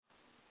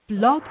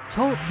Blog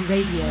Talk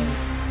Radio.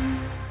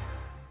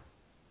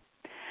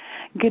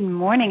 Good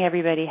morning,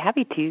 everybody.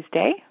 Happy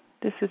Tuesday.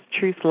 This is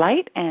Truth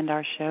Light, and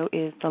our show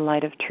is The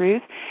Light of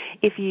Truth.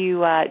 If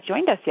you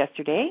joined us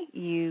yesterday,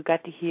 you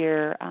got to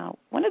hear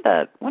one of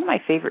my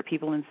favorite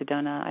people in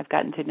Sedona. I've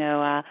gotten to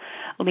know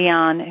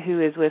Leon, who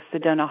is with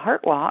Sedona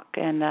Heart Walk,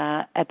 and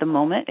at the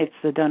moment it's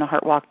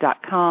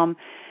SedonaHeartWalk.com.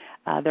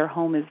 Their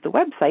home is the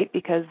website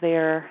because they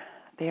are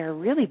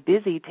really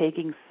busy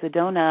taking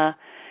Sedona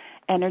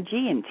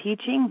energy and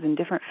teachings and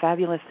different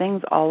fabulous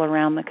things all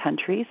around the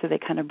country. So they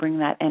kind of bring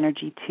that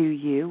energy to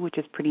you, which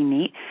is pretty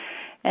neat.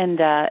 And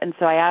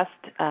so I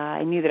asked,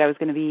 I knew that I was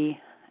going to be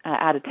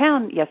out of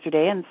town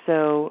yesterday, and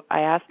so I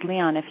asked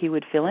Leon if he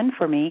would fill in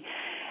for me.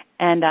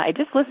 And I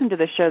just listened to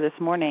the show this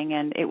morning,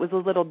 and it was a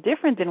little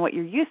different than what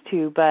you're used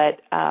to,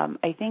 but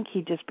I think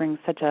he just brings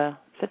such a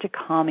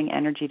calming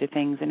energy to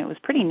things, and it was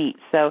pretty neat.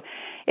 So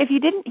if you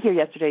didn't hear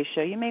yesterday's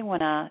show, you may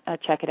want to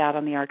check it out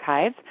on the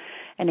archives.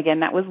 And again,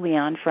 that was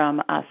Leon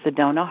from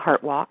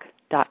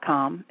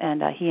SedonaHeartWalk.com,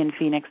 and he and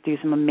Phoenix do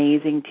some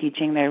amazing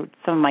teaching. They're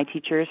some of my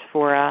teachers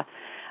for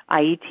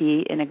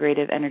IET,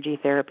 Integrative Energy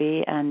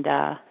Therapy, and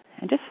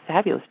just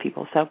fabulous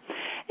people. So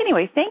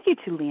anyway, thank you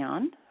to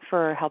Leon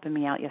for helping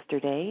me out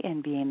yesterday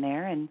and being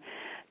there and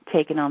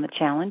taking on the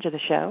challenge of the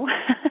show.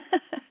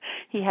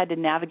 He had to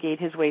navigate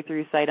his way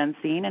through sight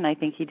unseen, and I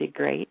think he did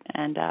great,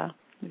 and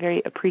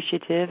very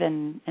appreciative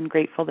and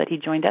grateful that he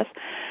joined us.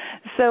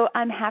 So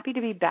I'm happy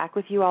to be back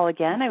with you all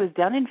again. I was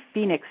down in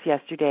Phoenix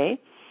yesterday,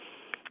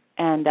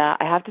 and I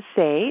have to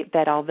say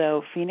that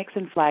although Phoenix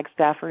and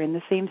Flagstaff are in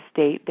the same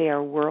state, they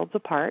are worlds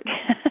apart.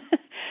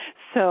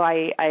 So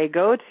I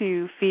go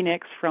to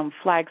Phoenix from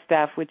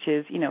Flagstaff, which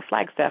is,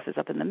 Flagstaff is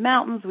up in the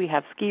mountains. We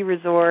have ski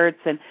resorts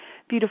and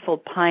beautiful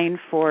pine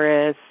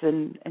forests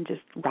and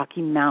just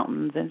rocky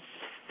mountains, and it's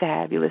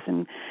fabulous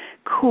and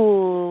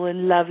cool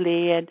and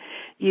lovely. And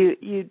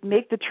you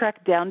make the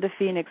trek down to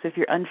Phoenix if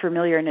you're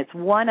unfamiliar, and it's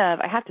one of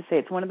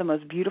the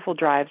most beautiful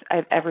drives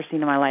I've ever seen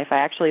in my life.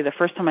 The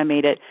first time I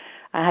made it,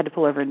 I had to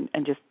pull over and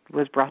just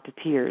was brought to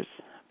tears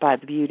by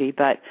the beauty,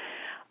 but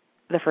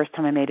the first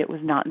time I made it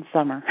was not in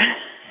summer.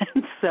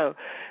 And so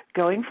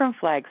going from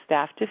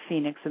Flagstaff to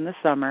Phoenix in the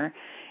summer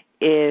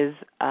is,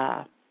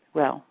 I'm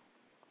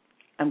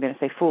going to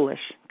say foolish,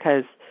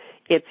 because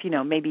it's,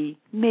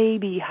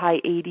 maybe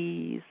high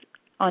 80s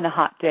on a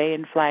hot day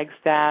in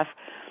Flagstaff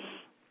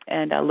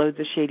and loads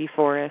of shady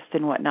forest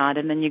and whatnot.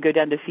 And then you go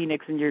down to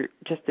Phoenix and you're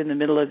just in the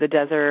middle of the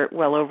desert,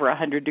 well over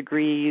 100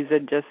 degrees,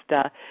 and just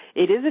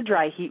it is a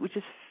dry heat, which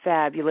is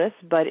fabulous,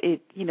 but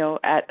it,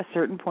 at a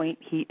certain point,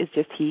 heat is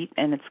just heat,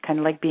 and it's kind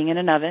of like being in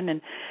an oven.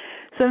 And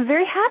so I'm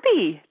very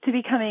happy to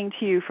be coming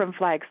to you from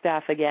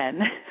Flagstaff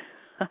again.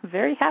 I'm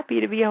very happy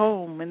to be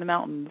home in the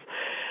mountains,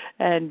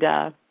 and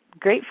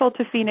grateful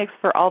to Phoenix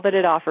for all that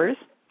it offers.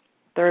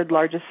 Third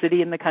largest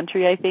city in the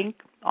country, I think.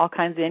 All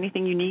kinds of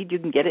anything you need, you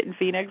can get it in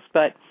Phoenix,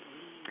 but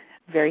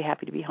very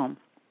happy to be home.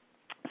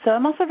 So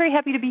I'm also very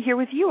happy to be here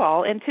with you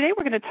all, and today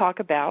we're going to talk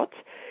about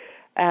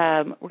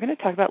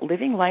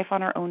living life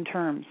on our own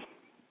terms.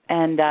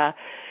 And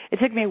it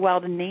took me a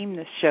while to name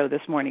this show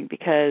this morning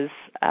because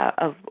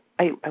I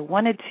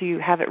wanted to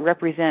have it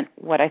represent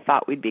what I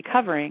thought we'd be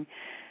covering,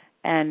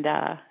 and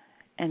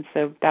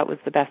so that was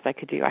the best I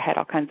could do. I had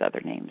all kinds of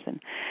other names.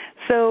 And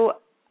so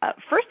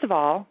first of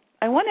all,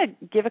 I want to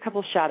give a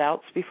couple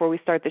shout-outs before we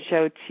start the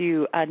show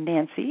to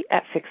Nancy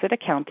at Fixit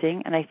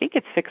Accounting, and I think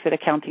it's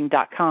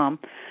fixitaccounting.com.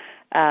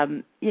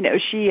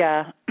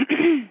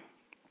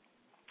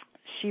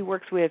 She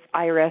works with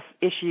IRS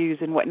issues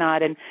and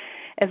whatnot, and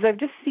as I've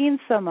just seen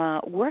some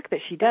work that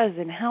she does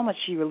and how much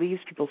she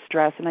relieves people's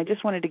stress, and I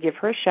just wanted to give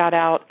her a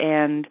shout-out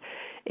and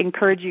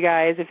encourage you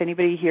guys, if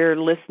anybody here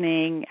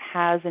listening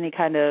has any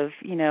kind of,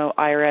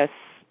 IRS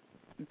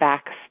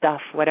back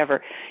stuff,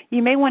 whatever,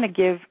 you may want to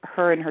give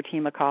her and her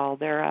team a call.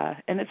 They're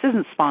and this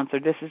isn't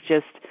sponsored. This is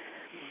just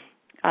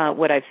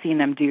what I've seen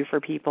them do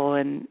for people,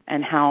 and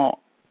how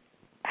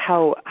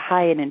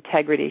high in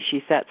integrity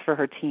she sets for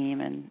her team,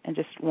 and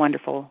just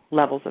wonderful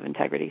levels of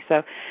integrity.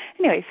 So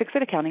anyway,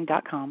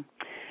 fixitaccounting.com.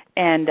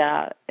 And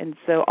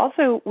so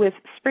also with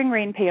Spring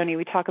Rain Peony,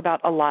 we talk about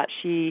a lot.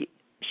 She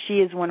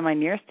is one of my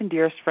nearest and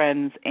dearest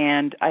friends,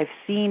 and I've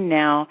seen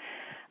now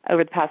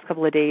over the past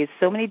couple of days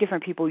so many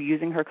different people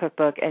using her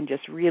cookbook and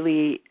just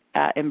really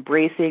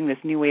embracing this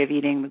new way of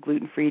eating, the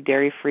gluten-free,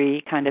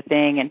 dairy-free kind of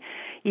thing, and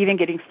even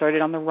getting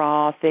started on the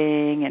raw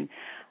thing.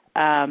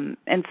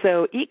 And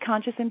so Eat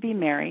Conscious and Be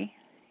Merry,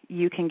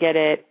 you can get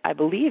it,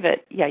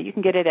 you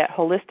can get it at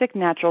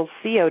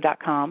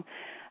holisticnaturalsco.com.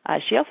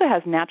 She also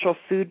has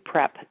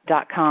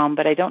naturalfoodprep.com,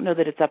 but I don't know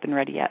that it's up and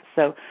ready yet.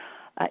 So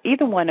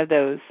either one of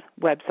those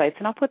websites,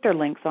 and I'll put their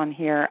links on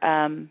here,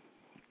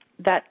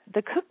 that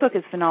the cookbook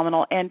is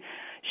phenomenal. And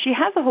she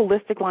has a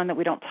holistic line that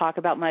we don't talk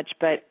about much,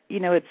 but,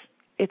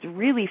 it's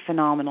really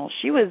phenomenal.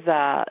 She was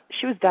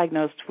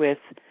diagnosed with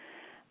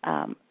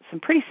some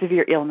pretty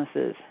severe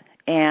illnesses,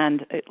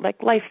 and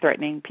like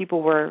life-threatening.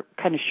 People were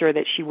kind of sure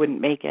that she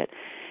wouldn't make it.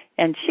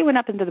 And she went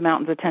up into the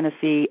mountains of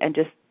Tennessee and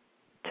just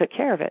took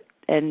care of it.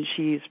 and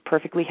she's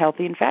perfectly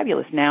healthy and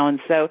fabulous now. And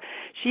so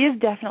she is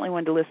definitely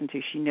one to listen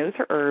to. She knows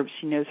her herbs,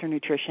 she knows her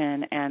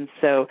nutrition, and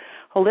so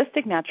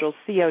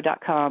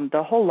holisticnaturalco.com,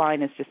 the whole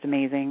line is just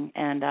amazing,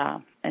 and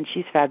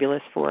she's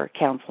fabulous for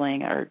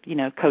counseling or,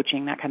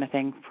 coaching, that kind of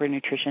thing for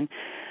nutrition.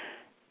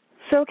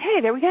 So, okay,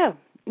 there we go.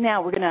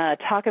 Now we're going to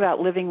talk about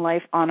living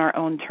life on our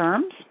own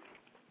terms,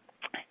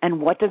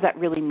 and what does that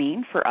really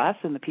mean for us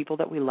and the people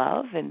that we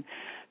love, and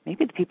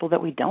maybe the people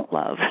that we don't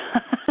love.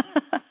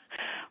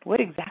 What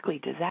exactly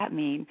does that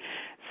mean?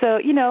 So,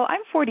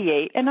 I'm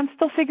 48, and I'm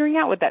still figuring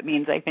out what that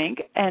means, I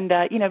think. And,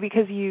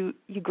 because you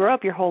grow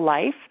up your whole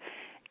life,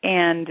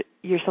 and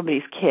you're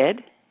somebody's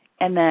kid,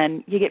 and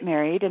then you get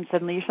married, and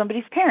suddenly you're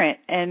somebody's parent,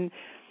 and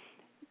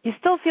you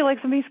still feel like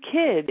somebody's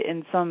kid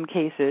in some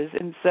cases.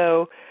 And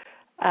so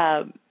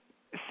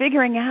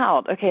figuring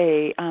out,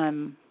 okay,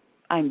 I'm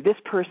this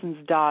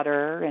person's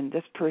daughter and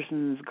this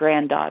person's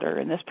granddaughter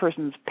and this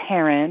person's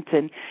parent,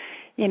 and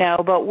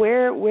but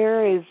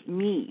where is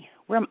me?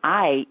 Where am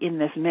I in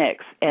this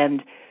mix?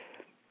 And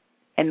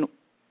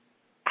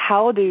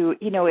how do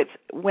it's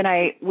when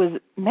I was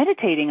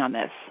meditating on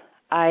this,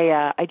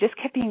 I just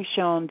kept being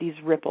shown these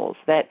ripples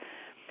that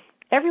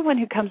everyone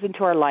who comes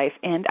into our life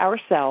and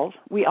ourselves,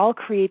 we all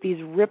create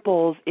these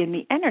ripples in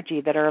the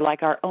energy that are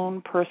like our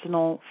own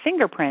personal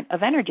fingerprint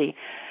of energy.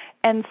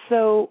 And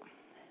so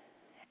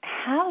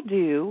how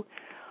do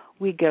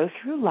we go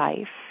through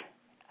life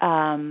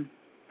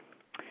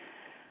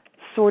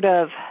sort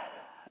of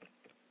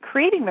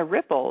creating the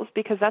ripples,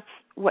 because that's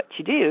what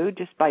you do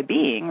just by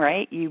being,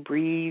 right? You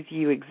breathe,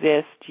 you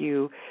exist,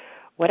 you're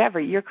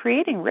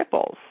creating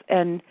ripples.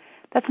 And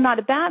that's not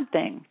a bad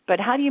thing. But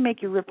how do you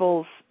make your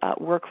ripples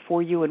work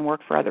for you and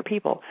work for other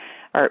people,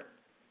 or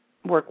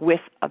work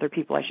with other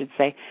people, I should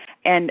say?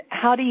 And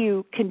how do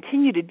you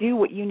continue to do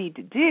what you need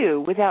to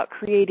do without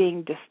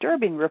creating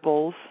disturbing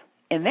ripples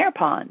in their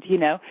pond,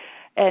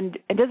 And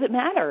does it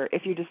matter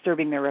if you're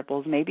disturbing their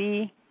ripples?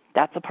 Maybe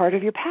that's a part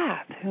of your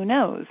path. Who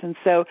knows? And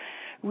so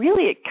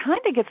really it kind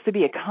of gets to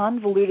be a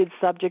convoluted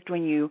subject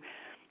when you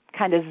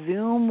kind of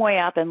zoom way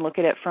up and look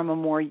at it from a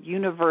more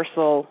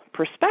universal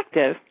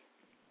perspective.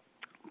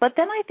 But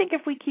then I think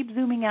if we keep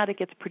zooming out, it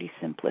gets pretty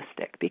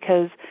simplistic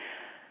because,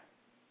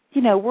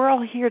 we're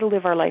all here to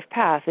live our life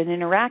path and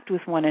interact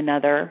with one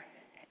another.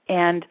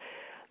 And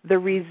the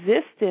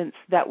resistance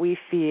that we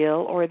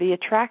feel, or the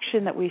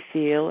attraction that we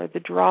feel, or the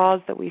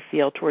draws that we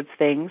feel towards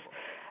things,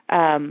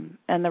 and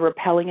the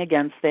repelling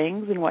against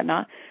things and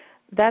whatnot,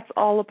 that's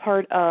all a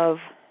part of,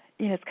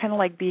 it's kind of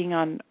like being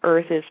on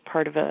Earth is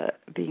part of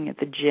being at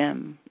the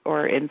gym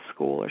or in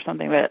school or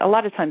something. But a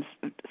lot of times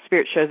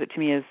Spirit shows it to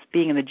me as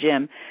being in the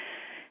gym.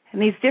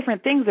 And these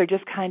different things are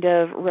just kind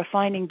of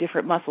refining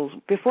different muscles.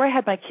 Before I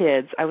had my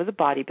kids, I was a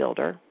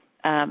bodybuilder.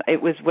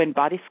 It was when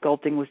body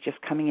sculpting was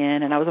just coming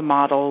in, and I was a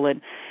model.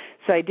 And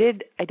so I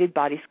did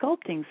body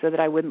sculpting so that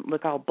I wouldn't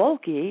look all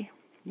bulky,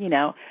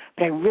 but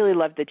I really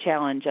loved the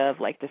challenge of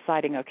like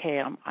deciding,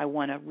 okay, I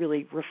want to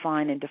really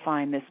refine and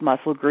define this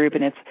muscle group.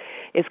 And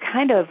it's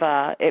kind of,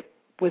 it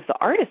was the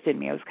artist in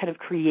me. I was kind of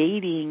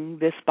creating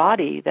this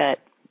body that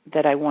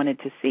I wanted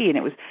to see. And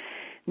it was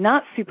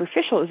not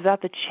superficial. It was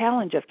about the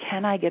challenge of,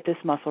 can I get this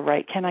muscle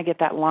right? Can I get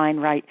that line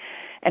right?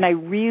 And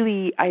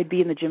I'd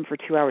be in the gym for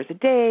 2 hours a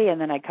day, and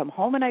then I'd come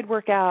home and I'd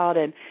work out.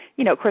 And,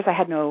 of course I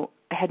had no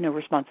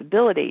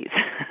responsibilities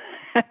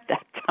at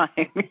that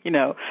time,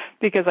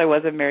 because I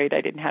wasn't married,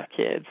 I didn't have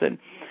kids. And,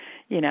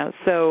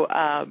 so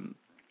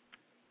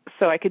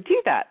I could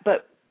do that.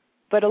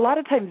 But a lot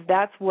of times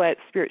that's what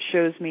Spirit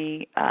shows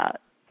me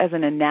as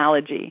an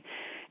analogy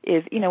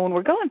is, when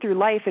we're going through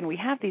life and we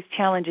have these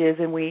challenges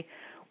and we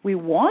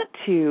want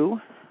to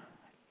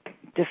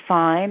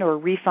define or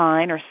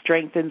refine or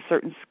strengthen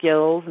certain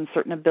skills and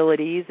certain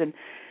abilities,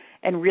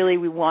 and really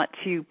we want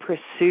to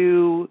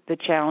pursue the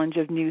challenge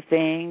of new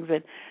things.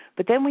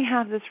 But then we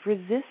have this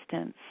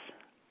resistance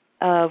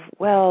of,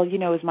 well,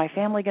 is my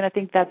family going to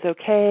think that's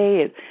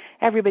okay? And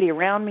everybody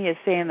around me is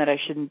saying that I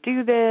shouldn't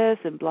do this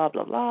and blah,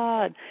 blah,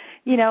 blah.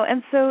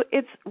 And so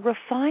it's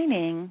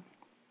refining.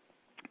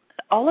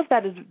 All of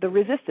that is the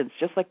resistance,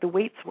 just like the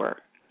weights were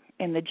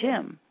in the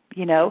gym,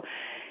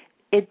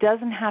 It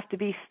doesn't have to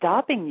be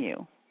stopping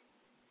you.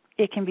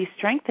 It can be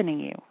strengthening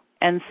you.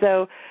 And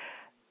so,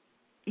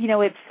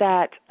 it's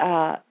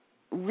that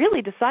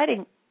really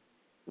deciding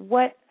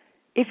what,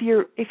 if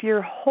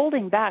you're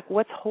holding back,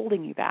 what's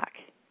holding you back?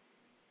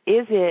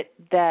 Is it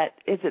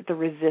the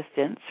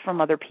resistance from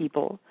other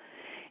people?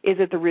 Is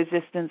it the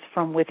resistance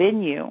from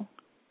within you?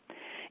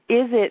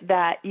 Is it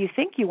that you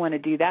think you want to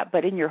do that,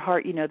 but in your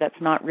heart,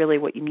 that's not really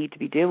what you need to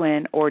be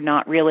doing, or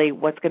not really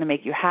what's going to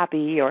make you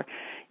happy, or,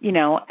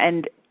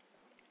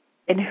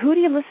 and who do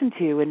you listen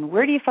to, and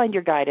where do you find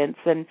your guidance?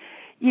 And,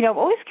 I'm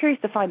always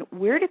curious to find,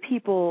 where do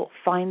people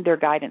find their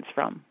guidance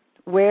from?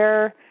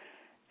 Where,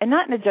 and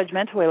not in a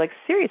judgmental way, like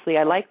seriously,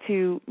 I like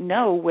to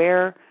know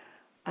where,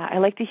 I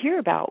like to hear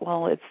about,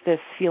 well, it's this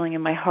feeling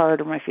in my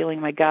heart, or my feeling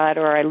in my gut,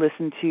 or I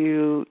listen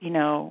to,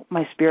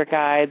 my spirit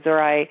guides, or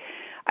I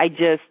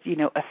just,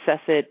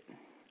 assess it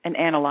and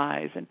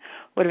analyze and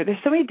whatever. There's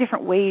so many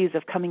different ways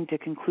of coming to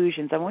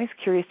conclusions. I'm always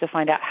curious to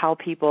find out how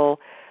people,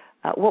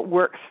 what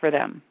works for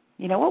them.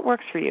 What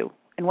works for you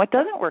and what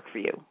doesn't work for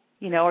you.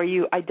 Are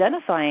you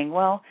identifying,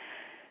 well,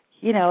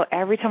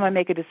 every time I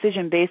make a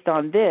decision based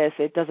on this,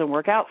 it doesn't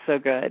work out so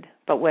good.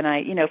 But when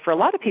for a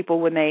lot of people,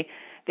 when they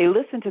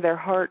listen to their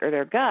heart or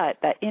their gut,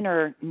 that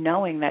inner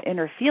knowing, that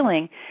inner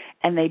feeling,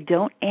 and they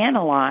don't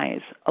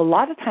analyze, a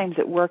lot of times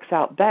it works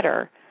out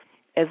better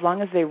as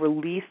long as they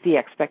release the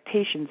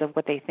expectations of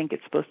what they think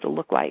it's supposed to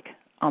look like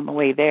on the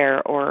way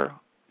there or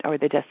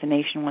the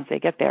destination once they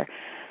get there.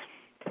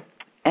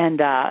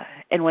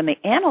 And when they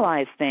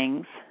analyze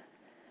things,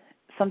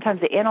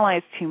 sometimes they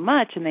analyze too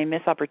much and they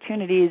miss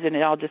opportunities, and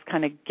it all just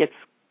kind of gets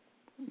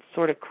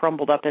sort of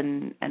crumbled up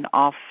and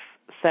off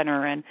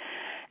center. And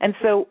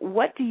so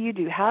what do you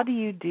do? How do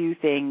you do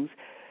things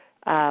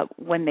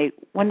when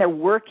they're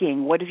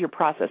working? What is your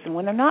process? And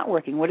when they're not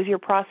working, what is your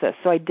process?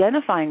 So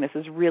identifying this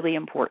is really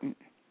important,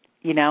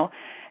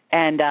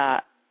 and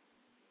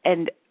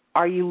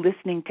are you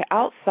listening to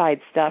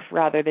outside stuff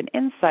rather than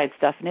inside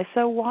stuff? And if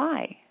so,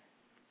 why?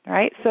 All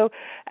right. So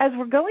as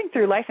we're going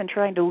through life and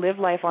trying to live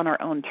life on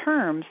our own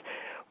terms,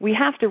 we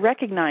have to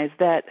recognize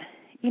that,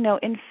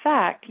 in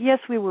fact, yes,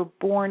 we were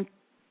born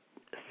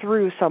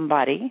through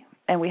somebody,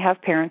 and we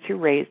have parents who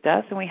raised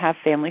us, and we have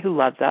family who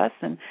loves us,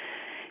 and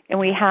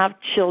we have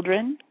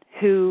children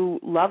who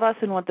love us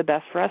and want the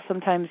best for us.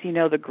 Sometimes,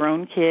 the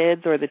grown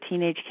kids or the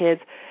teenage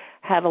kids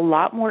have a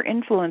lot more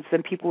influence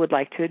than people would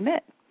like to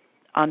admit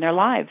on their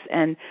lives.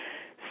 And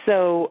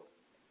so,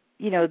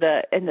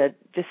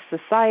 just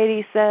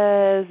society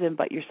says,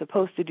 but you're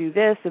supposed to do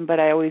this, but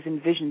I always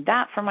envisioned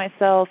that for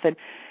myself. And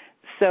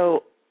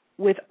so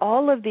with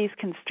all of these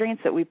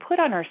constraints that we put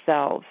on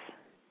ourselves,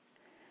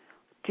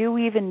 do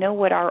we even know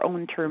what our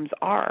own terms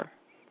are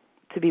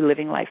to be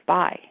living life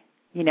by?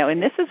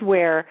 And this is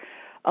where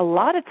a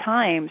lot of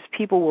times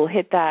people will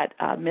hit that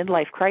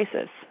midlife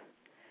crisis.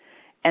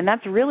 And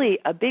that's really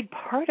a big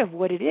part of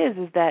what it is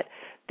that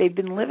they've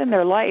been living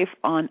their life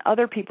on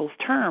other people's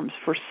terms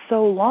for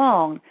so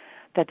long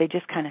that they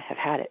just kind of have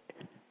had it.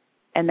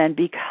 And then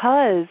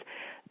because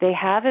they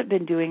haven't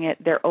been doing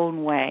it their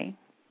own way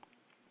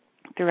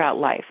throughout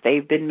life,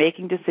 they've been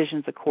making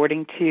decisions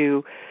according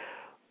to,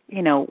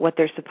 what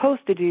they're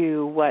supposed to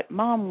do, what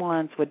mom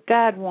wants, what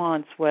dad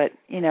wants, what,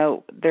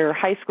 their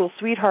high school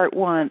sweetheart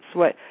wants,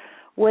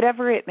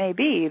 whatever it may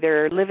be.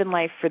 They're living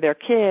life for their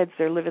kids.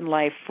 They're living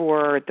life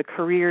for the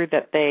career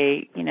that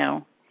they,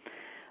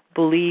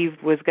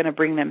 believed was going to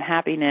bring them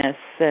happiness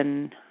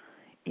and,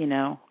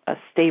 a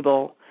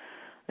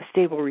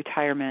stable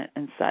retirement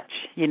and such,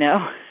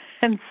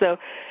 And so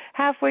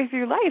halfway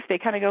through life, they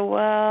kind of go,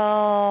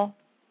 well,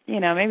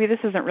 maybe this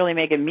isn't really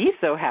making me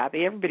so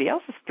happy. Everybody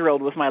else is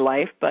thrilled with my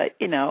life, but,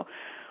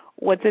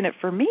 what's in it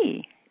for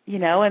me?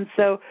 And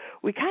so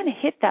we kind of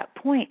hit that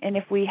point. And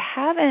if we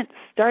haven't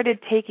started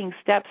taking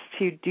steps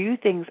to do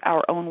things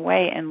our own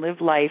way and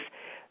live life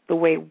the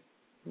way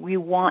we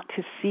want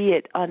to see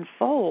it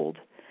unfold,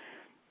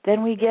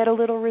 then we get a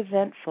little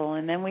resentful,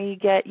 and then we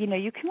get, you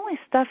can only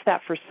stuff that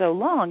for so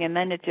long, and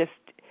then it just,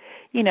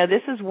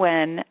 this is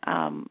when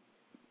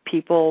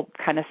people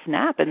kind of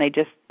snap and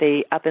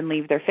they up and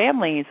leave their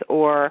families,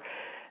 or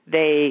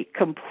they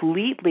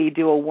completely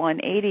do a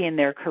 180 in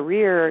their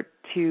career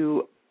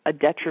to a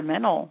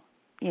detrimental,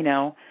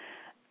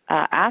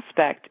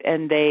 aspect,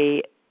 and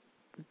they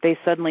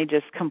suddenly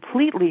just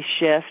completely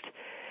shift.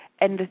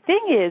 And the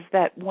thing is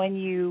that when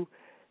you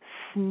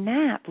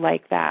snap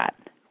like that,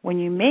 when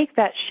you make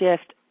that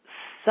shift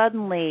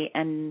suddenly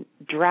and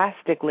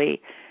drastically,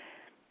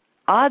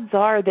 odds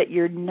are that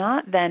you're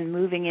not then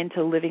moving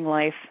into living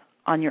life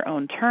on your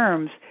own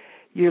terms.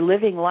 You're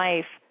living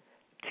life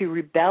to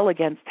rebel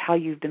against how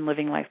you've been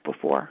living life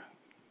before.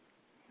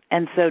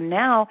 And so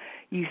now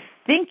you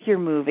think you're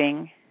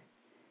moving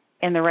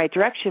in the right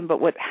direction, but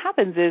what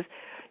happens is,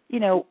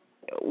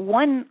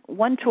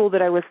 one tool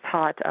that I was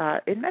taught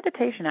in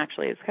meditation,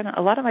 actually, it's kind of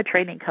a lot of my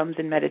training comes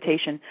in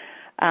meditation,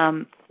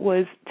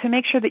 was to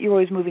make sure that you're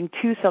always moving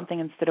to something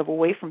instead of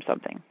away from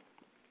something.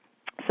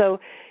 So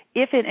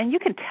and you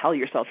can tell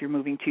yourself you're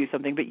moving to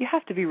something, but you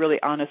have to be really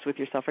honest with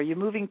yourself. Are you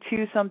moving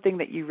to something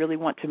that you really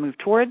want to move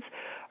towards?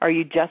 Or are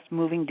you just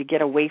moving to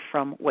get away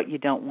from what you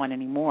don't want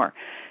anymore?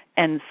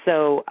 And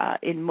so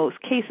in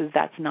most cases,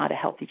 that's not a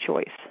healthy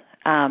choice.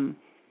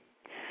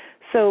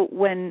 So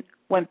when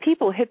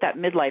people hit that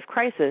midlife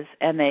crisis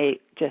and they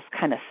just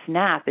kind of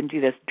snap and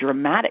do this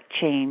dramatic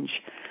change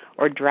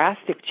or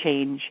drastic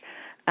change,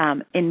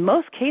 in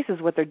most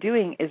cases what they're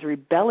doing is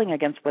rebelling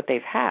against what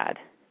they've had.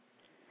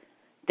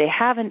 They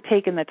haven't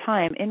taken the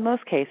time, in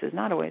most cases,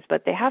 not always,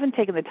 but they haven't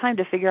taken the time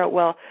to figure out,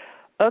 well,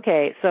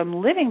 okay, so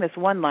I'm living this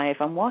one life,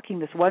 I'm walking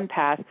this one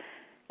path,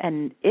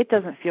 and it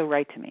doesn't feel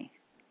right to me,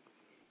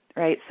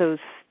 right? So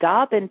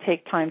stop and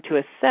take time to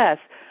assess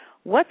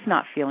what's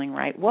not feeling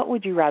right. What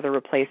would you rather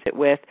replace it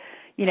with?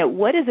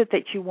 What is it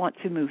that you want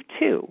to move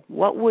to?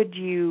 What would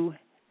you,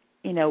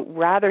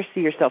 rather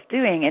see yourself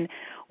doing? And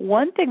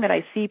one thing that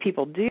I see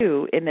people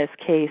do in this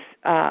case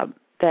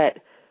that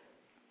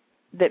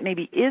that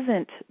maybe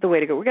isn't the way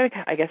to go. We're going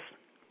to, I guess,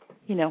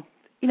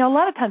 a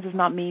lot of times it's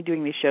not me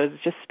doing these shows.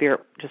 It's just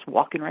Spirit just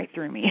walking right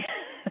through me.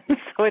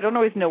 So I don't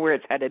always know where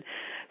it's headed.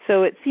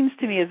 So it seems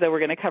to me as though we're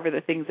going to cover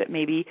the things that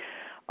maybe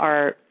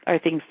are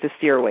things to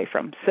steer away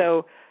from.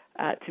 So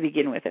to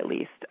begin with, at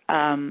least.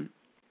 When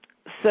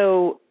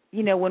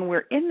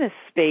we're in this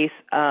space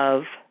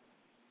of,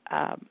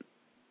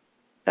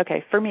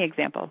 for me,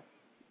 example,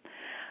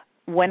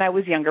 when I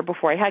was younger,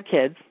 before I had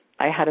kids,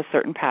 I had a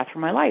certain path for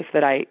my life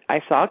that I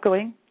saw it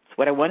going. It's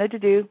what I wanted to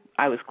do.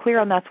 I was clear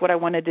on that's what I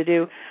wanted to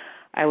do.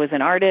 I was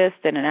an artist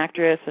and an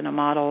actress and a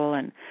model,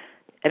 and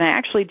I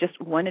actually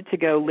just wanted to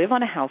go live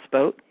on a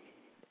houseboat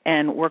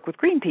and work with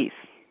Greenpeace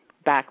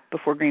back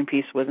before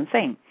Greenpeace was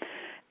insane.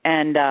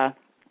 And,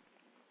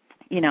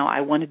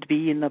 I wanted to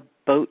be in the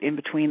boat in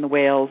between the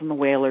whales and the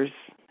whalers,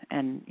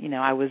 and,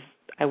 I was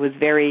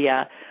very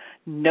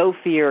no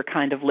fear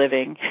kind of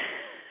living.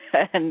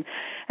 and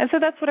so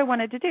that's what I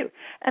wanted to do.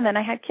 And then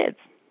I had kids.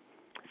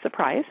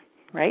 Surprise,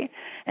 right?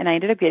 And I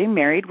ended up getting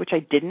married, which I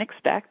didn't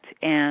expect,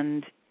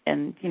 and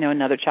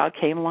another child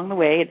came along the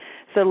way. And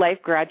so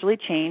life gradually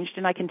changed,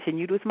 and I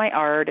continued with my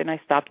art, and I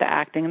stopped the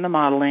acting and the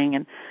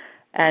modeling,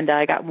 and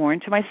I got more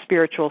into my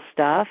spiritual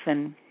stuff,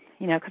 and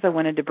because I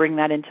wanted to bring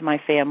that into my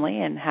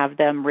family and have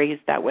them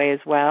raised that way as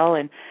well.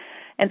 And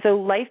so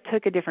life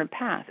took a different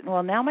path.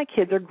 Well, now my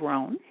kids are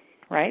grown,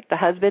 right? The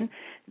husband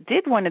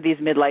did one of these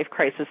midlife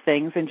crisis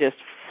things and just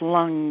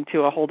flung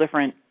to a whole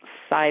different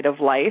side of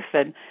life,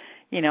 and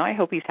I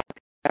hope he's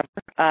happy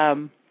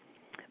forever.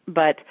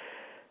 But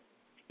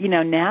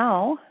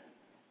now,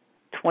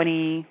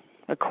 a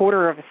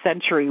quarter of a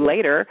century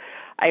later,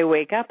 I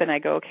wake up and I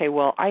go, okay,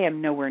 well, I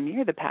am nowhere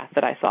near the path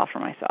that I saw for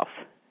myself.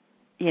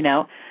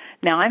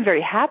 Now I'm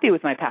very happy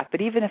with my path,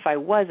 but even if I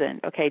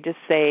wasn't, okay, just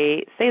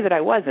say that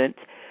I wasn't,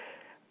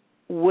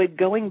 would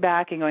going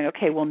back and going,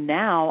 okay, well,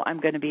 now I'm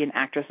going to be an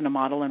actress and a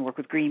model and work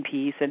with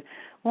Greenpeace, and,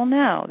 well,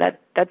 no,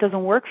 that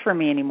doesn't work for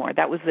me anymore.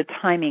 That was the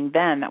timing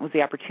then. That was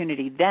the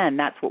opportunity then.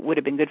 That's what would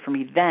have been good for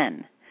me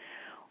then.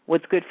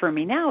 What's good for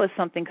me now is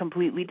something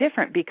completely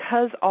different,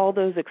 because all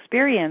those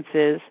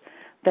experiences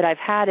that I've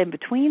had in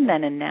between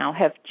then and now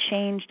have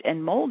changed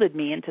and molded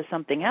me into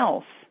something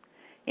else,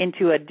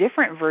 into a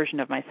different version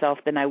of myself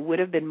than I would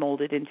have been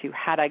molded into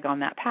had I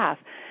gone that path.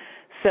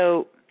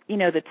 So,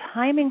 the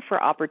timing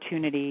for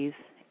opportunities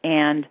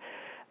and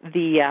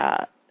the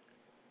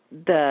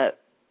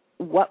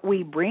what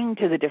we bring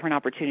to the different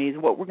opportunities,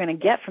 what we're going to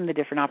get from the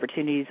different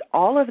opportunities,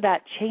 all of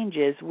that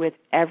changes with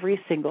every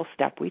single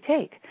step we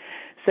take.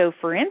 So,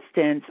 for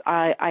instance,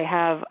 I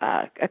have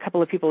a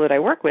couple of people that I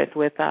work with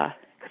because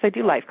I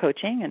do life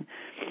coaching,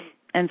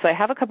 and so I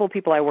have a couple of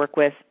people I work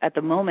with at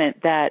the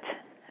moment that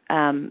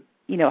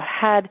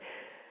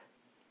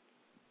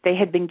they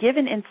had been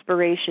given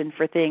inspiration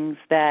for things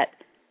that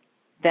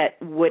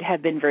would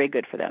have been very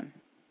good for them,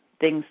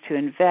 things to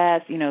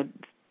invest,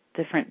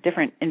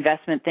 different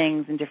investment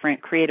things and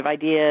different creative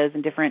ideas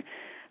and different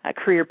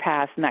career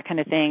paths and that kind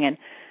of thing. And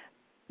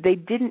they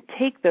didn't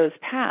take those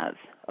paths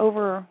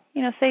over,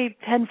 say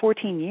 10,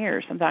 14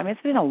 years sometime.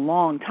 It's been a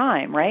long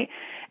time, right?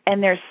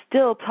 And they're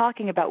still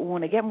talking about, well,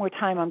 when I get more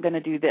time, I'm going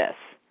to do this.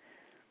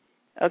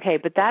 Okay,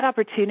 but that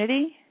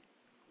opportunity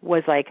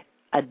was like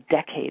a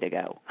decade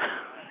ago.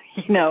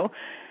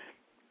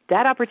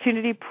 That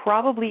opportunity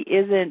probably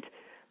isn't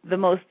the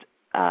most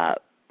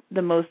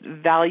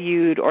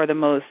valued or the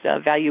most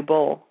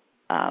valuable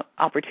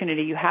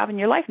opportunity you have in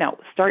your life now.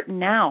 Start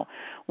now.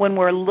 When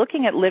we're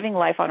looking at living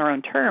life on our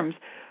own terms,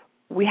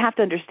 we have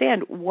to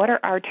understand what are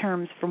our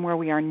terms from where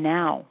we are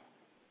now.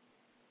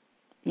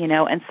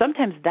 And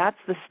sometimes that's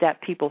the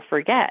step people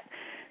forget.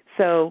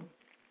 So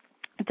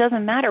it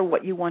doesn't matter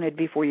what you wanted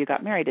before you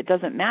got married. It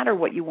doesn't matter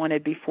what you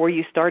wanted before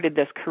you started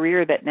this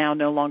career that now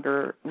no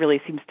longer really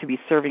seems to be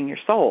serving your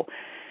soul.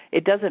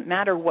 It doesn't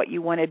matter what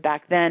you wanted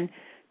back then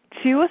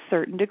to a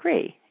certain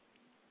degree.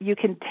 You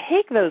can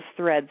take those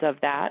threads of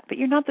that, but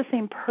you're not the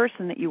same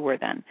person that you were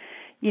then.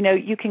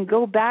 You can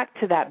go back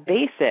to that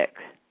basic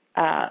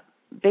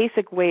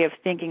way of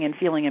thinking and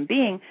feeling and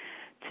being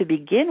to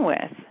begin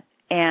with,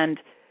 and,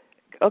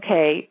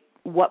 okay,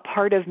 what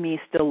part of me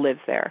still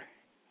lives there?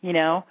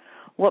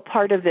 What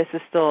part of this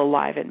is still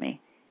alive in me?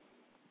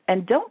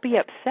 And don't be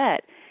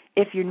upset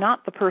if you're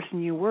not the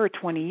person you were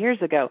 20 years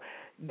ago.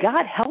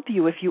 God help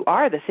you if you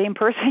are the same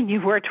person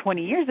you were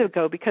 20 years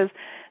ago, because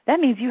that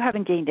means you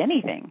haven't gained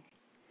anything.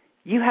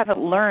 You haven't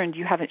learned.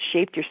 You haven't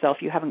shaped yourself.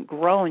 You haven't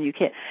grown.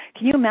 Can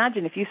you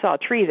imagine if you saw a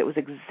tree that was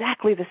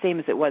exactly the same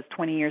as it was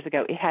 20 years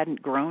ago? It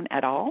hadn't grown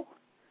at all.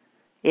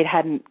 It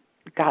hadn't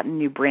gotten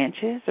new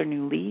branches or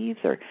new leaves,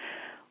 or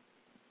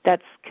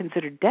that's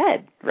considered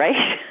dead, right?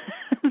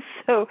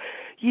 So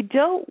you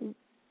don't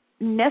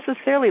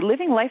necessarily,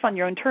 living life on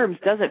your own terms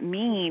doesn't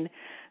mean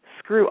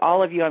screw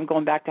all of you, I'm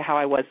going back to how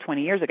I was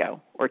 20 years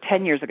ago or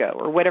 10 years ago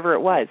or whatever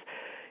it was.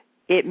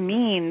 It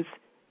means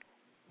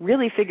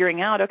really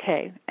figuring out,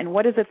 okay, and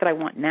what is it that I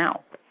want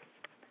now?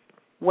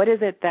 What is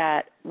it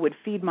that would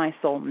feed my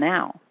soul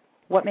now?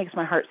 What makes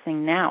my heart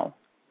sing now?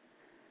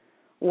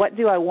 What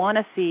do I want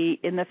to see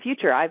in the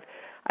future?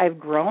 I've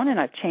grown and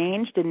I've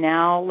changed, and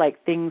now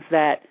like things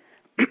that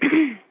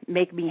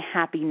make me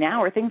happy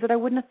now are things that I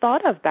wouldn't have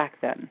thought of back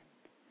then.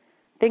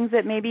 Things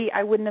that maybe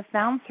I wouldn't have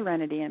found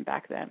serenity in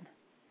back then.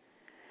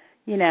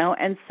 You know,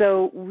 and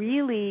so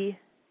really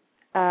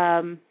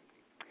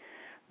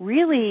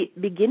really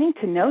beginning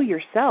to know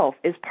yourself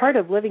is part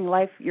of living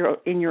life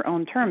in your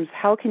own terms.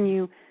 How can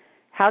you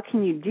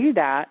do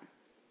that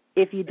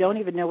if you don't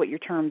even know what your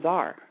terms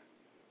are?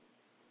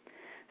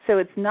 So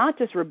it's not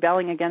just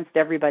rebelling against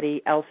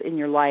everybody else in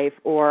your life,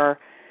 or,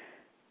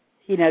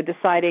 you know,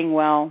 deciding,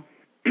 well,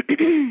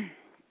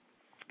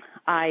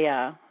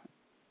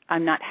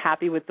 I'm not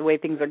happy with the way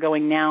things are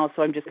going now,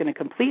 so I'm just going to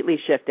completely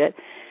shift it.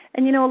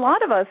 And, you know, a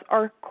lot of us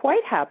are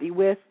quite happy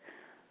with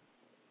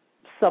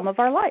some of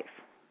our life.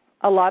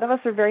 A lot of us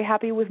are very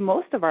happy with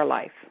most of our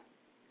life.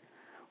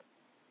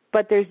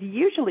 But there's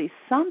usually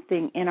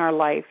something in our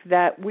life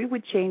that we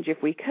would change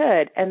if we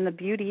could, and the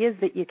beauty is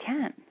that you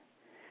can,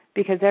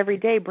 because every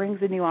day brings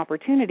a new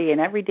opportunity, and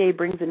every day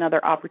brings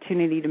another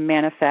opportunity to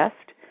manifest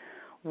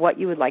what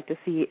you would like to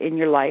see in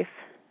your life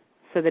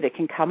so that it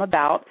can come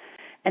about,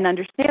 and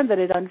understand that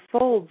it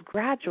unfolds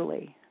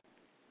gradually.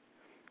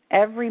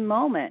 Every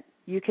moment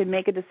you can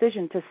make a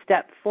decision to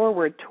step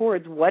forward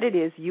towards what it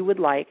is you would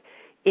like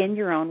in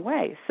your own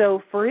way.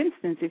 So, for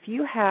instance, if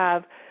you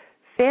have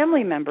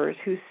family members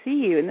who see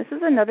you, and this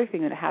is another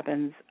thing that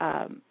happens,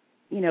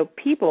 you know,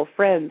 people,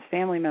 friends,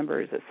 family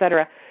members,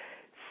 etc.,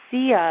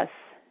 see us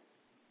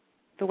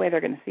the way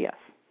they're going to see us.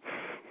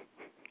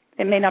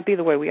 It may not be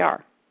the way we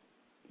are,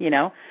 you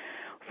know.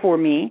 For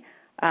me,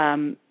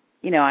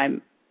 you know,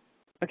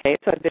 okay,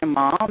 so I've been a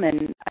mom,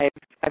 and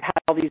I've had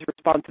all these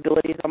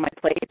responsibilities on my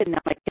plate, and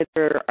now my kids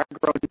are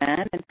grown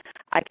men, and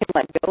I can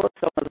let go of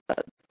some of the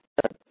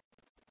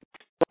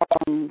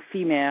strong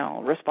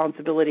female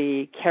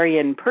responsibility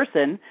carrying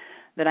person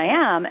that I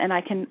am, and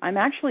I'm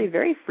actually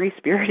very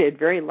free-spirited,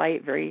 very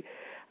light,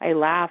 I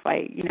laugh,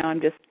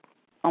 I'm just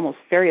almost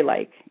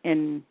fairy-like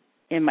in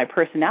my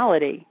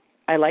personality.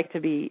 I like to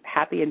be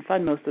happy and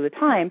fun most of the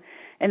time,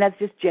 and that's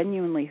just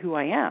genuinely who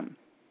I am.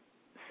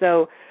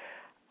 So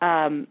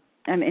I'm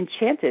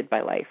enchanted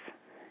by life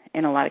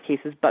in a lot of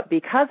cases, but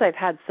because I've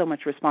had so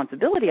much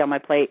responsibility on my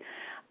plate,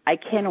 I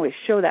can't always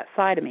show that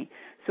side of me.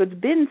 So it's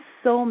been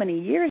so many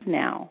years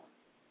now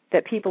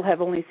that people have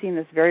only seen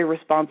this very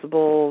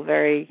responsible,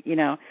 very, you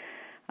know,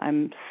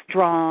 I'm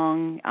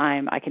strong,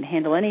 I can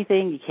handle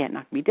anything, you can't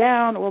knock me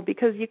down. Well,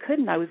 because you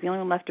couldn't. I was the only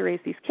one left to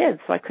raise these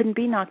kids, so I couldn't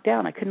be knocked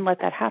down. I couldn't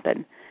let that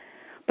happen.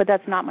 But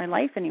that's not my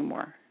life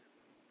anymore.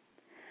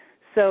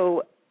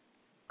 So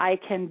I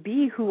can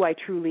be who I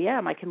truly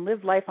am. I can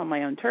live life on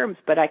my own terms,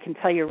 but I can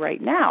tell you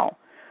right now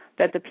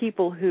that the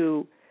people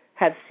who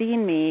have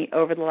seen me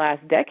over the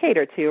last decade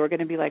or two are going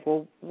to be like,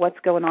 well, what's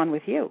going on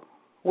with you?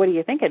 What are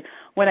you thinking?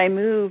 When I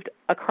moved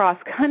across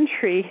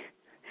country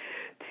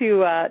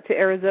to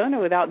Arizona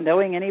without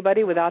knowing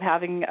anybody, without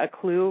having a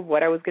clue of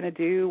what I was going to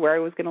do, where I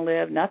was going to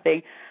live,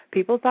 nothing,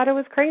 people thought I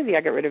was crazy.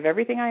 I got rid of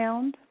everything I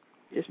owned,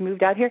 just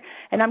moved out here,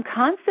 and I'm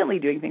constantly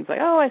doing things like,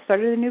 I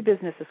started a new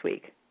business this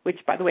week, which,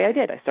 by the way, I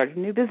did. I started a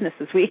new business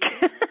this week.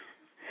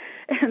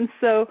 And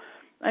so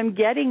I'm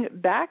getting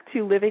back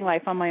to living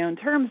life on my own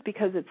terms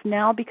because it's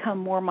now become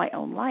more my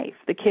own life.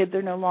 The kids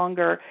are no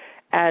longer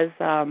as,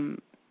 as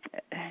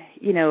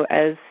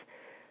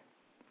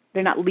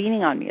they're not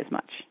leaning on me as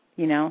much,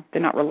 you know,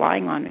 they're not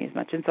relying on me as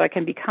much. And so I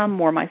can become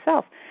more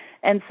myself.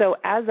 And so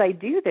as I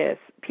do this,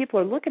 people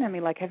are looking at me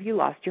like, have you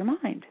lost your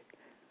mind?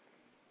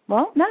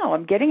 Well, no,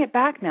 I'm getting it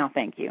back now,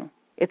 thank you.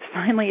 It's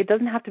finally, it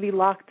doesn't have to be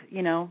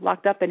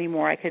locked up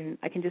anymore. I can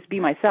just be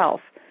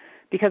myself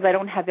because I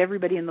don't have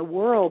everybody in the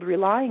world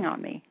relying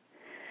on me.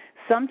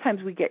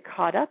 Sometimes we get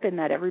caught up in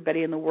that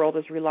everybody in the world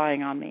is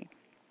relying on me,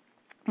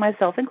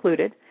 myself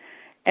included,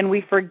 and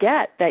we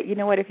forget that, you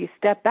know what, if you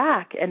step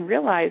back and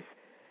realize,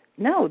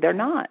 no, they're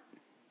not.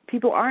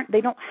 People aren't,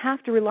 they don't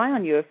have to rely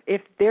on you.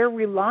 If they're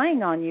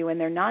relying on you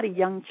and they're not a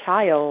young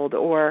child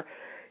or,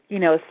 you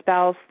know, a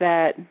spouse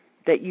that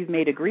you've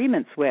made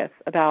agreements with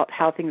about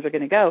how things are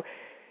going to go,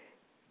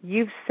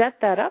 you've set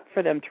that up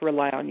for them to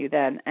rely on you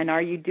then. And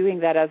are you doing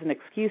that as an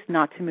excuse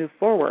not to move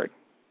forward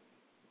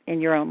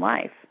in your own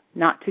life,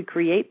 not to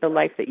create the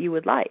life that you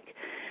would like?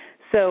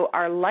 So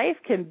our life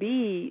can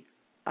be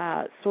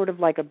sort of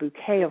like a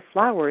bouquet of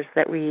flowers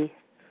that we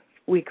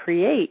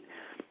create,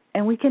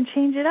 and we can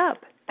change it up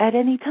at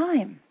any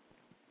time.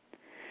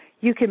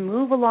 You can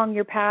move along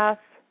your path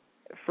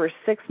for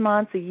 6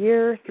 months, a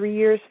year, 3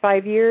 years,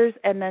 5 years,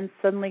 and then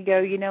suddenly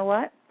go, you know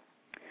what?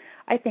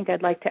 I think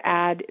I'd like to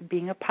add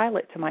being a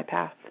pilot to my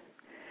path.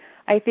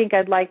 I think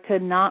I'd like to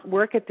not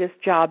work at this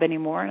job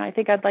anymore, and I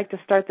think I'd like to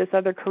start this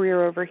other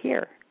career over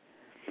here.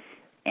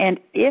 And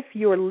if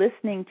you're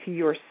listening to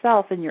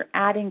yourself and you're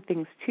adding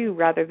things to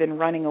rather than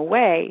running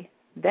away,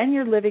 then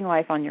you're living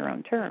life on your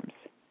own terms.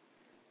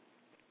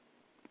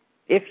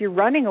 If you're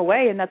running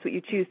away and that's what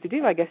you choose to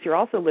do, I guess you're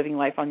also living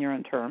life on your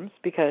own terms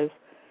because,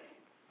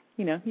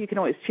 you know, you can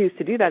always choose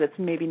to do that. It's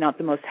maybe not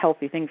the most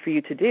healthy thing for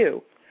you to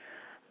do.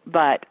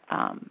 But,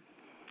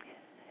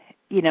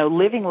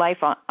 living life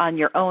on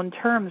your own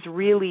terms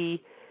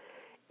really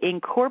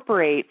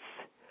incorporates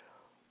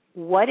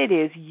what it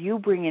is you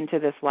bring into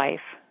this life,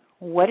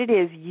 what it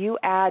is you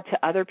add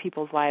to other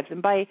people's lives.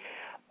 And by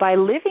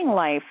living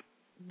life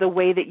the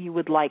way that you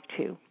would like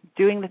to,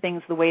 doing the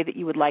things the way that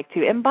you would like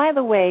to. And by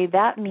the way,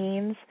 that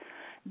means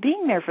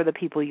being there for the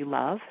people you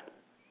love,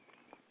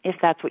 if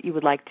that's what you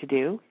would like to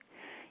do.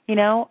 You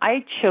know,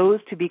 I chose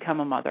to become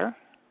a mother.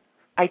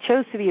 I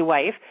chose to be a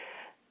wife.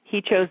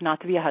 He chose not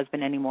to be a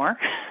husband anymore.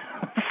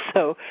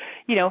 So,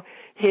 you know,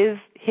 his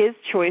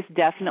choice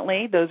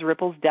definitely, those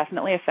ripples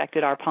definitely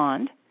affected our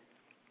pond,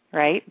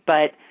 right?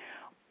 But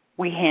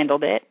we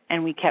handled it,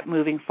 and we kept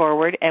moving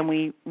forward, and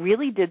we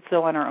really did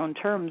so on our own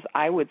terms,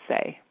 I would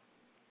say,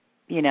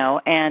 you know,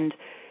 and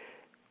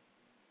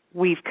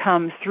we've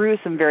come through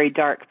some very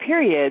dark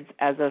periods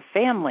as a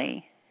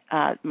family,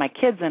 my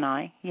kids and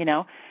I, you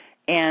know,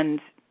 and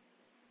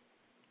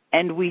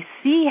we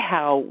see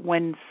how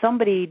when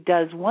somebody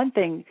does one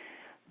thing,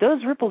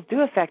 those ripples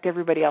do affect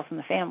everybody else in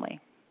the family.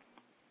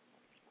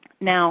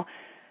 Now,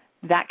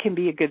 that can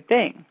be a good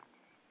thing,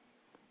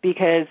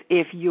 because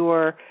if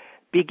you're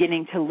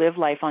beginning to live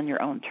life on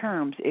your own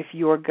terms, if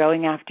you're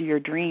going after your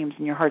dreams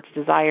and your heart's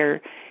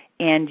desire,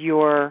 and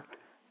you're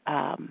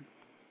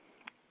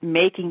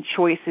making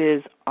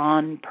choices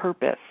on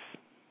purpose,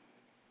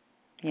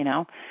 you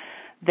know,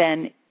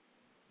 then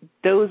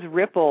those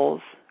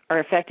ripples are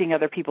affecting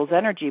other people's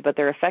energy, but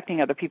they're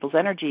affecting other people's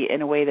energy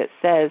in a way that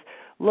says,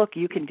 look,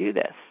 you can do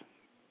this.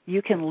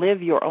 You can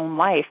live your own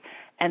life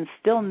and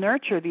still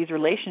nurture these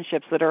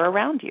relationships that are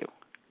around you.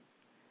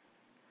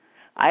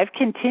 I've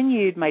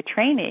continued my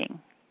training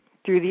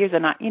through the years,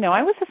 and I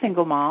was a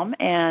single mom,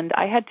 and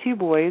I had 2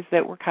 boys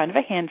that were kind of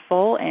a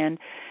handful, and,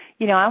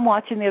 you know, I'm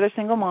watching the other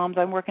single moms.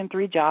 I'm working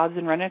 3 jobs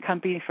and running a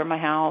company from my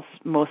house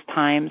most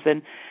times,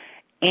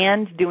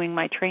 and doing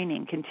my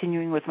training,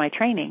 continuing with my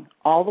training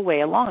all the way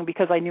along,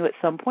 because I knew at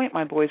some point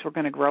my boys were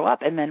going to grow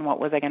up, and then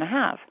what was I going to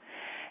have?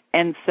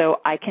 And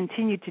so I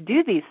continued to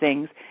do these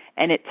things,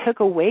 and it took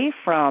away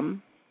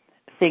from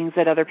things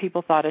that other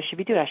people thought I should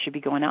be doing. I should be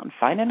going out and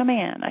finding a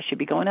man. I should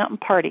be going out and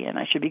partying.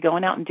 I should be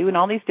going out and doing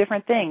all these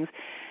different things.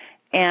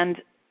 And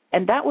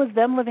that was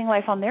them living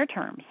life on their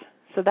terms.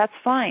 So that's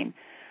fine.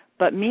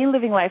 But me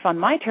living life on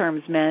my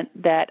terms meant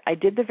that I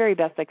did the very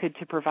best I could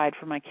to provide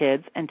for my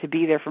kids and to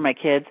be there for my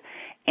kids.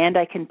 And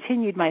I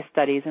continued my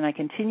studies and I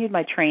continued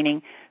my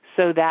training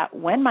so that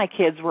when my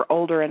kids were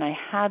older and I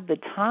had the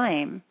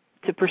time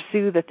to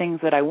pursue the things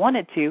that I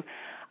wanted to,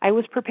 I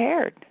was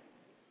prepared.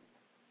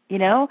 You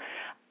know,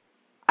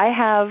 I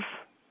have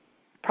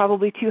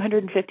probably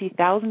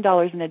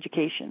 $250,000 in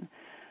education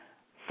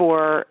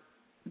for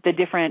the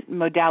different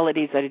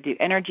modalities that I do,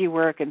 energy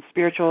work and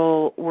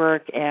spiritual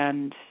work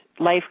and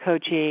life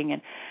coaching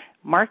and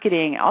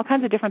marketing, all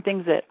kinds of different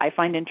things that I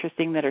find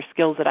interesting that are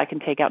skills that I can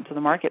take out into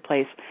the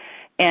marketplace.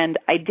 And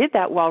I did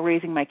that while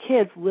raising my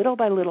kids little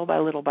by little by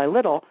little by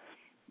little,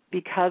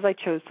 because I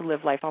chose to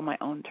live life on my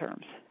own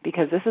terms,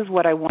 because this is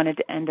what I wanted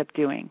to end up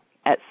doing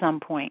at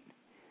some point.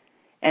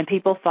 And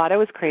people thought I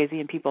was crazy,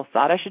 and people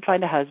thought I should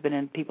find a husband,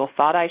 and people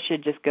thought I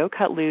should just go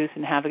cut loose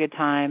and have a good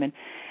time.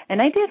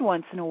 And I did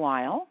once in a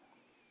while,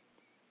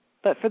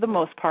 but for the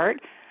most part,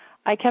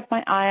 I kept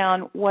my eye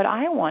on what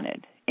I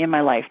wanted in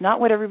my life, not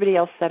what everybody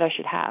else said I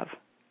should have.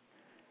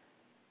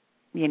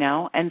 You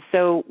know, and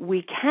so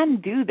we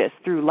can do this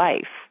through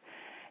life,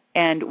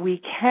 and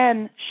we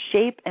can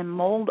shape and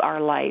mold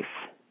our life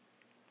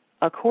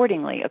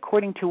accordingly,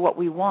 according to what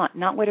we want,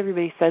 not what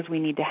everybody says we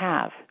need to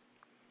have.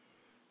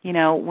 You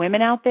know,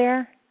 women out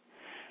there,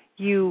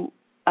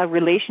 a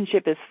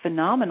relationship is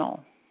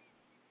phenomenal,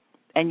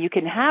 and you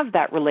can have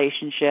that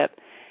relationship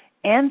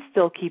and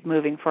still keep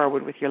moving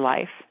forward with your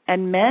life.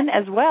 And men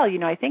as well. You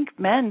know, I think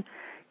men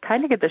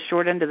kind of get the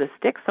short end of the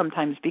stick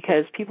sometimes,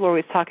 because people are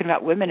always talking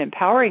about women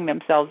empowering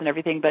themselves and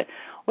everything, but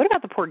what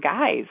about the poor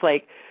guys?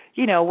 Like,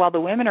 you know, while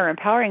the women are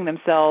empowering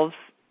themselves,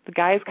 the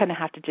guys kind of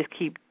have to just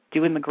keep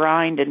doing the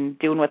grind and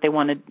doing what they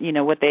want to, you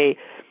know, what they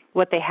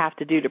have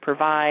to do to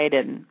provide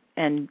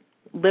and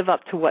live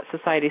up to what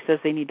society says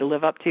they need to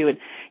live up to. And,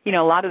 you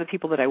know, a lot of the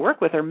people that I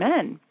work with are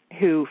men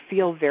who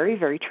feel very,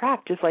 very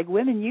trapped, just like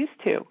women used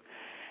to.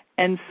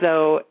 And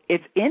so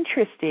it's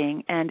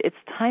interesting, and it's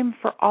time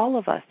for all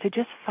of us to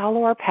just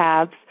follow our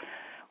paths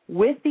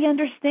with the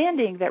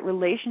understanding that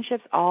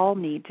relationships all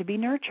need to be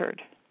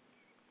nurtured.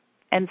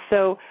 And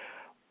so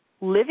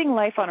living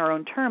life on our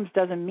own terms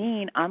doesn't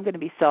mean I'm going to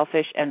be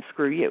selfish and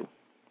screw you,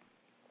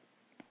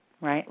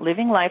 right?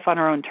 Living life on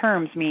our own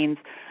terms means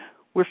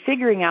we're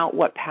figuring out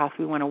what path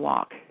we want to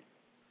walk.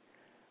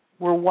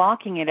 We're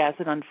walking it as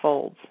it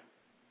unfolds.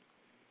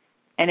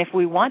 And if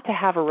we want to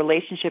have a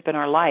relationship in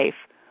our life,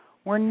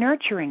 we're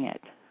nurturing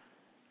it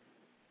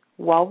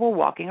while we're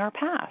walking our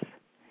path.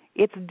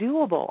 It's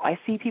doable. I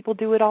see people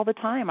do it all the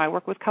time. I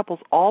work with couples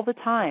all the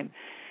time.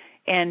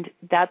 And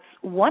that's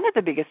one of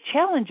the biggest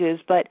challenges,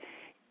 but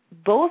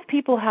both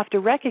people have to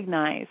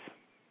recognize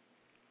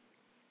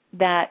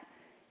that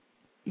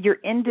you're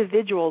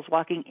individuals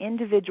walking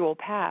individual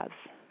paths.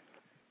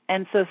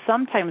 And so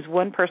sometimes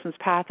one person's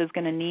path is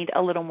going to need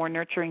a little more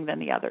nurturing than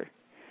the other.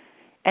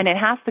 And it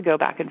has to go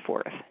back and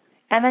forth.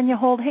 And then you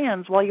hold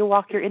hands while you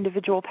walk your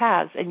individual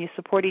paths and you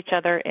support each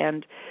other,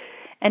 and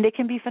it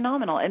can be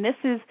phenomenal. And this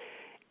is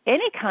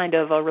any kind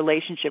of a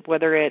relationship,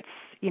 whether it's,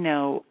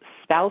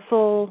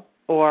 spousal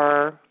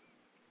or,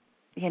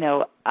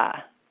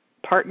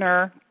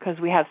 partner, because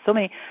we have so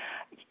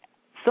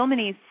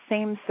many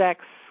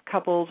same-sex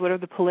couples, whatever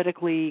the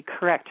politically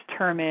correct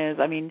term is.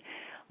 I mean,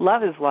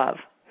 love is love.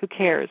 Who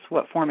cares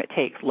what form it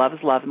takes? Love is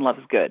love, and love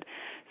is good.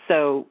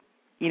 So,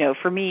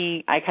 for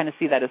me, I kind of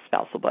see that as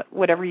spousal, but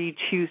whatever you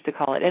choose to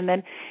call it. And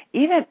then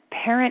even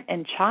parent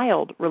and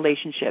child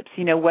relationships,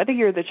 whether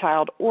you're the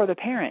child or the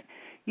parent,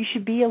 you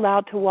should be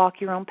allowed to walk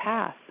your own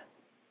path.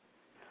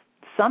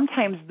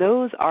 Sometimes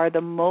those are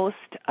the most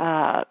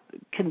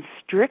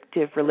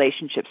constrictive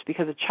relationships,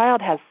 because a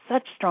child has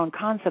such strong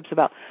concepts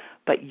about,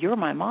 but you're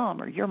my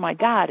mom or you're my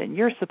dad and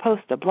you're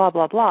supposed to blah,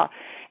 blah, blah.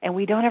 And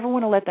we don't ever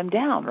want to let them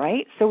down,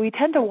 right? So we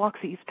tend to walk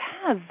these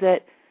paths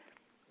that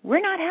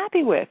we're not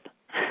happy with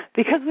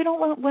because we don't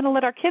want to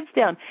let our kids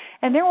down.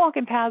 And they're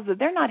walking paths that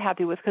they're not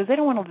happy with because they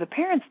don't want to let the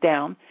parents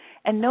down,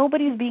 and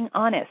nobody's being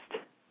honest.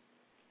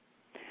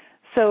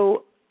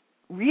 So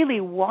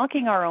really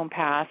walking our own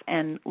path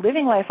and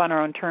living life on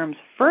our own terms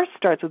first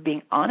starts with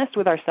being honest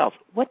with ourselves.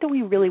 What do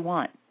we really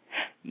want?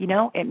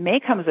 It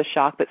may come as a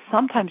shock, but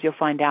sometimes you'll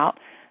find out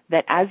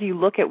that as you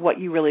look at what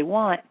you really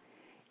want,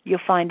 you'll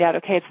find out,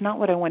 okay, it's not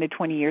what I wanted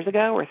 20 years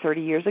ago or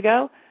 30 years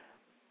ago,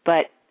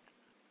 but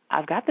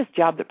I've got this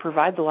job that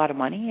provides a lot of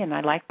money, and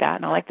I like that,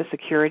 and I like the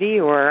security,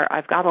 or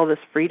I've got all this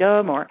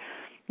freedom, or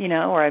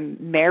I'm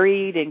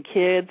married and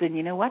kids, and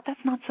you know what? That's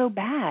not so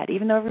bad.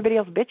 Even though everybody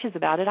else bitches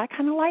about it, I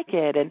kind of like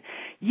it. And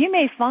you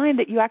may find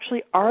that you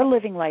actually are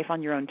living life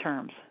on your own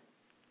terms.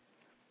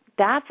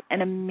 That's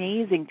an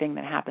amazing thing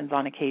that happens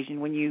on occasion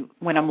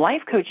when I'm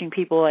life coaching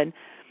people and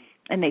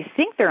they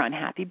think they're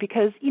unhappy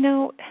because,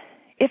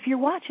 if you're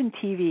watching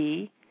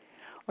TV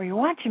or you're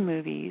watching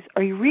movies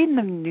or you're reading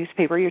the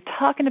newspaper or you're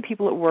talking to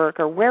people at work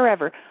or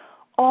wherever,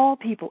 all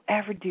people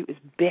ever do is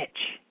bitch,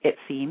 it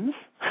seems.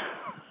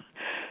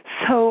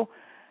 So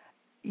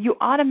you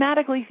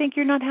automatically think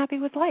you're not happy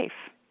with life.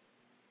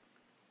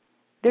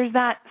 There's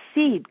that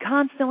seed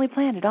constantly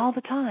planted all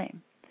the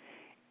time.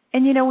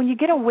 And, when you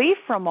get away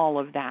from all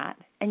of that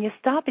and you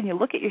stop and you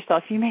look at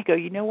yourself, you may go,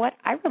 you know what?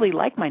 I really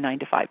like my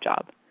 9-to-5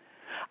 job.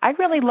 I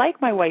really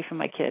like my wife and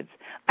my kids.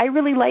 I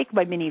really like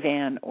my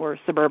minivan or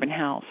suburban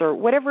house or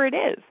whatever it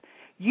is.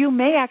 You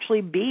may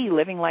actually be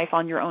living life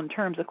on your own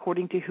terms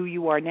according to who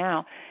you are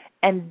now.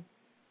 And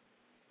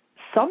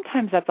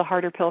sometimes that's a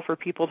harder pill for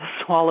people to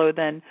swallow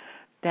than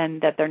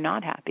that they're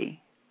not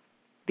happy,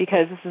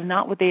 because this is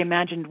not what they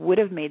imagined would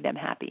have made them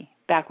happy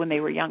back when they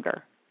were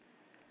younger,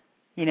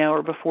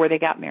 or before they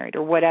got married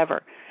or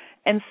whatever.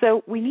 And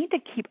so we need to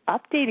keep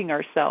updating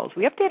ourselves.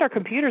 We update our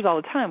computers all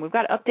the time. We've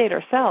got to update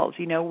ourselves.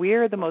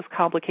 We're the most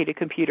complicated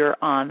computer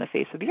on the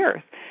face of the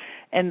earth.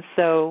 And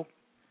so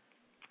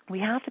we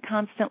have to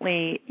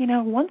constantly,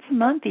 once a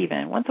month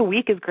even, once a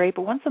week is great,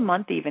 but once a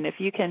month even, if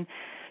you can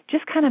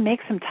just kind of make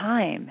some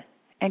time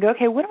and go,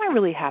 okay, what am I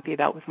really happy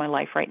about with my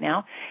life right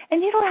now?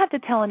 And you don't have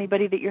to tell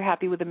anybody that you're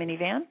happy with a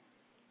minivan.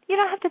 You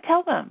don't have to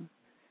tell them.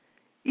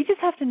 You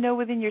just have to know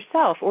within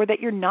yourself, or that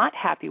you're not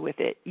happy with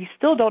it. You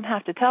still don't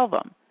have to tell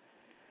them.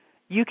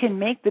 You can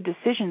make the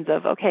decisions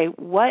of, okay,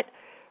 what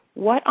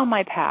on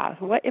my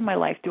path, what in my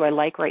life do I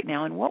like right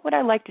now, and what would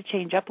I like to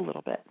change up a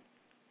little bit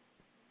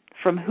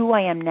from who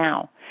I am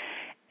now?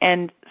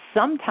 And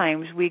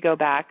sometimes we go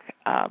back,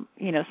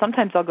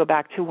 sometimes I'll go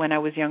back to when I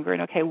was younger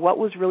and, okay, what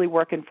was really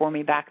working for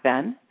me back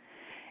then?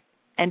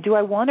 And do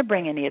I want to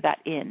bring any of that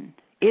in?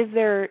 Is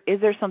there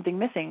something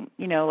missing?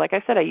 Like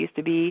I said, I used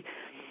to be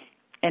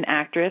an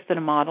actress and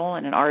a model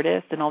and an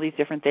artist and all these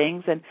different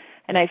things. And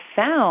I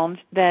found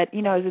that,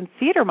 I was in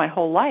theater my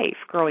whole life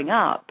growing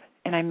up,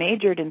 and I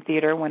majored in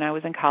theater when I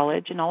was in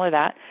college and all of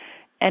that.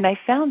 And I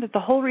found that the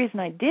whole reason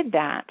I did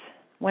that,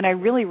 when I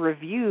really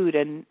reviewed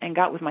and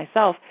got with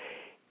myself,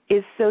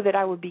 is so that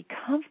I would be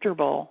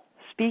comfortable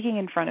speaking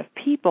in front of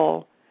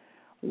people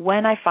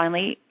when I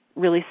finally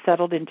really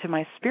settled into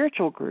my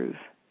spiritual groove.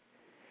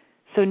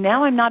 So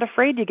now I'm not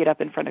afraid to get up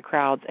in front of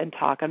crowds and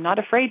talk. I'm not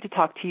afraid to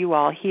talk to you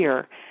all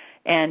here.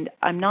 And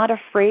I'm not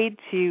afraid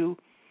to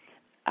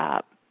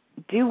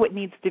do what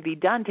needs to be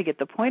done to get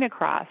the point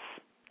across.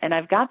 And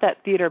I've got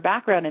that theater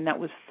background, and that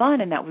was fun,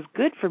 and that was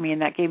good for me,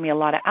 and that gave me a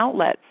lot of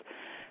outlets.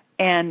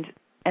 And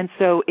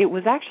so it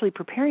was actually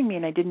preparing me,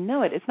 and I didn't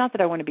know it. It's not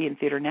that I want to be in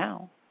theater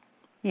now,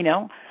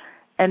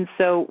 And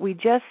so we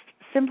just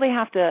simply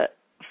have to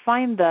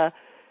find the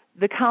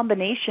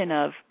combination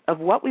of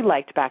what we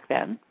liked back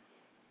then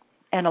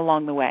and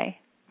along the way.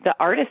 The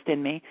artist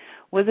in me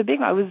was a big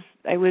one.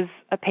 I was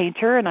a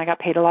painter, and I got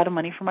paid a lot of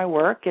money for my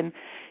work, and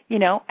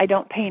I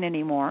don't paint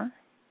anymore.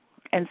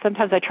 And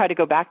sometimes I try to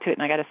go back to it,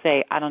 and I got to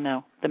say, I don't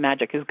know, the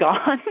magic is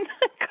gone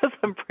because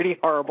I'm pretty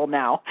horrible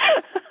now.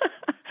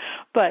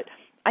 But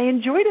I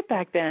enjoyed it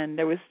back then.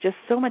 There was just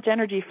so much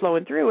energy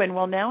flowing through, and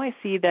now I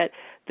see that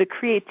the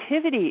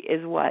creativity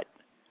is what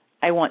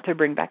I want to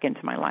bring back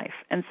into my life.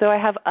 And so I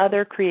have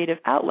other creative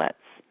outlets,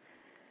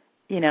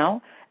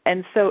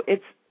 And so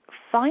it's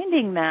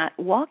finding that,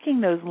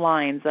 walking those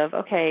lines of,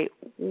 okay,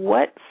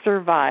 what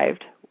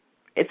survived?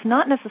 It's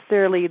not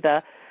necessarily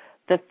the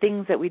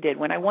things that we did.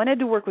 When I wanted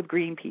to work with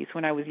Greenpeace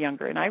when I was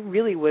younger, and I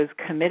really was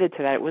committed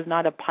to that, it was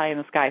not a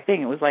pie-in-the-sky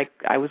thing. It was like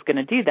I was going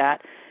to do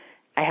that.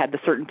 I had the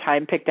certain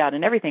time picked out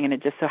and everything, and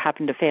it just so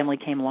happened a family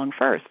came along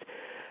first.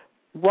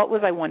 What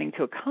was I wanting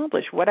to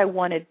accomplish? What I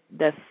wanted,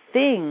 the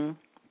thing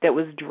that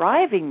was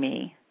driving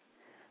me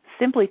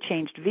simply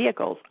changed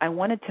vehicles. I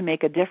wanted to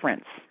make a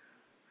difference.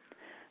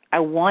 I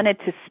wanted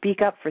to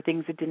speak up for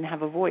things that didn't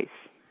have a voice.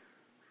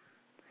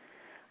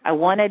 I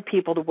wanted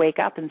people to wake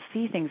up and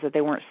see things that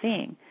they weren't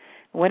seeing.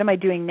 What am I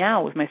doing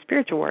now with my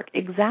spiritual work?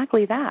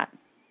 Exactly that.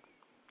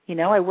 You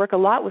know, I work a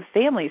lot with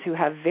families who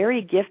have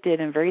very gifted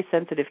and very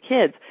sensitive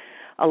kids.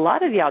 A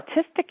lot of the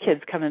autistic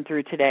kids coming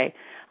through today,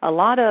 a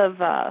lot of,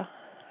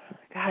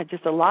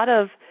 just a lot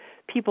of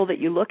people that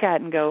you look at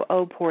and go,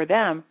 oh, poor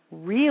them,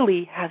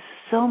 really have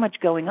so much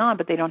going on,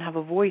 but they don't have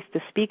a voice to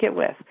speak it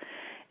with.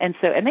 And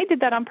they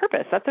did that on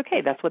purpose. That's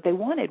okay. That's what they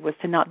wanted, was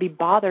to not be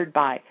bothered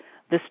by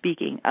the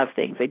speaking of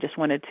things. They just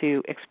wanted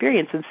to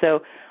experience. And so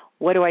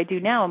what do I do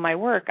now in my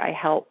work? I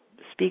help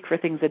speak for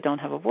things that don't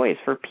have a voice,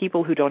 for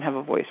people who don't have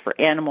a voice, for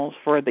animals,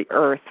 for the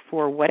earth,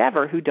 for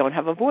whatever, who don't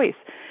have a voice.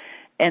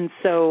 And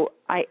so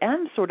I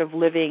am sort of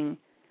living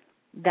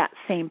that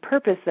same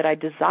purpose that I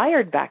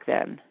desired back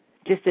then,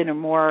 just in a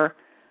more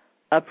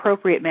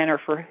appropriate manner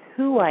for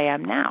who I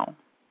am now.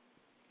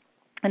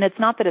 And it's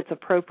not that it's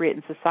appropriate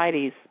in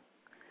society's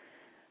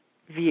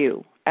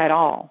view at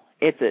all.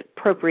 It's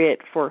appropriate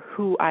for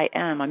who I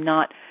am. I'm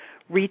not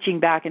reaching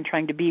back and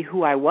trying to be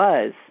who I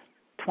was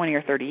 20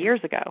 or 30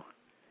 years ago.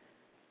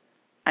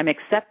 I'm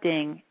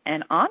accepting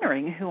and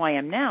honoring who I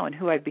am now and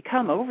who I've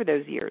become over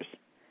those years.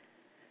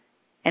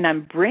 And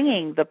I'm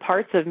bringing the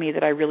parts of me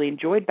that I really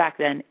enjoyed back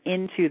then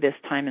into this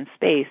time and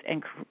space,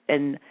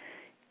 and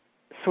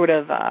sort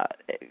of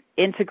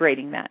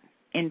integrating that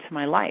into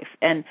my life.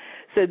 And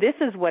so this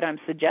is what I'm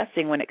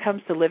suggesting when it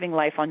comes to living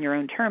life on your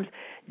own terms.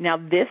 Now,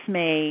 this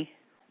may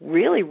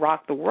really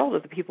rock the world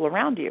of the people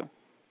around you.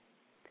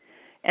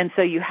 And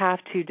so you have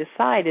to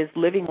decide, is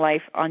living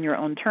life on your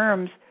own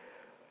terms,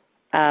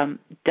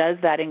 does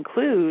that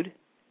include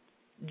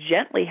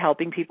gently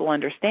helping people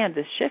understand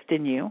this shift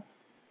in you?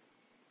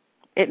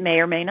 It may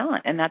or may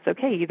not, and that's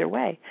okay either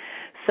way.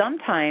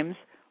 Sometimes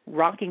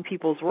rocking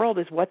people's world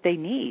is what they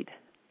need.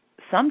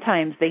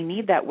 Sometimes they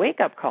need that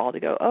wake-up call to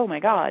go, oh, my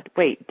God,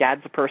 wait,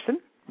 Dad's a person,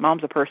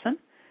 Mom's a person.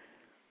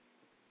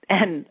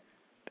 And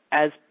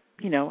as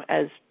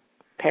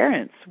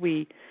parents,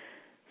 we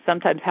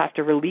sometimes have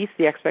to release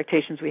the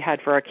expectations we had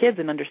for our kids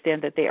and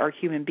understand that they are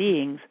human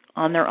beings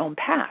on their own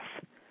path.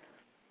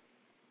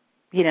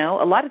 You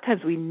know, a lot of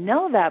times we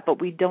know that,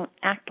 but we don't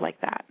act like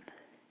that.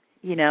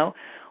 You know,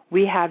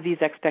 we have these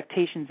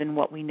expectations in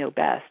what we know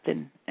best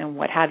and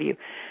what have you.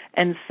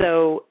 And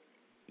so,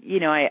 you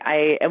know,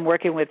 I am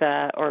working with,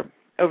 or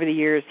over the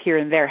years here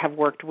and there have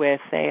worked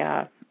with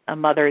a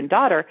mother and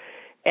daughter,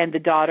 and the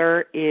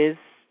daughter is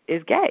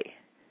gay.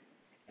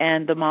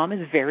 And the mom is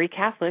very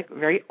Catholic,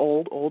 very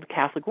old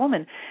Catholic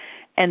woman.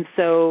 And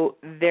so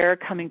their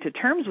coming to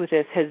terms with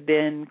this has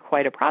been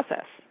quite a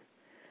process.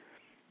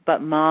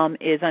 But mom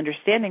is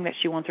understanding that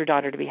she wants her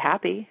daughter to be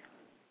happy,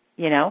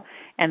 you know,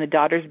 and the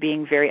daughter's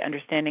being very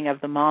understanding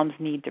of the mom's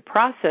need to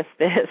process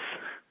this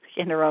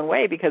in her own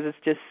way because it's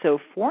just so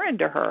foreign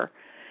to her.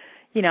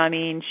 You know, I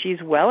mean, she's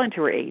well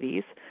into her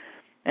 80s,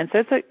 and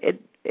so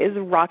it is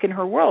a rock in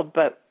her world.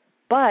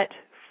 But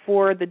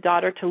for the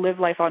daughter to live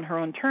life on her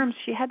own terms,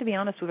 she had to be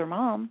honest with her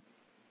mom.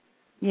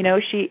 You know,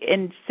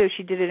 so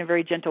she did it in a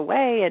very gentle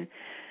way,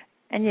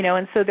 and you know,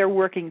 and so they're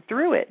working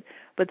through it.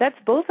 But that's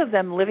both of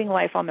them living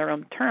life on their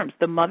own terms.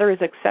 The mother is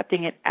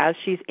accepting it as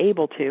she's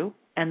able to,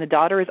 and the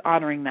daughter is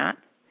honoring that.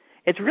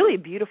 It's really a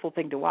beautiful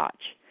thing to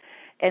watch.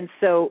 And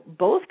so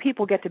both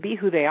people get to be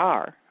who they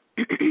are,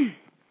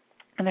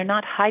 and they're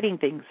not hiding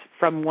things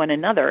from one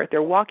another.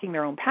 They're walking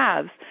their own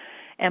paths,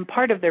 and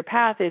part of their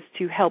path is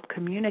to help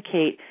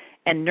communicate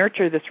and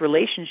nurture this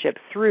relationship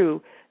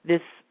through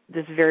this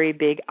very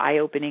big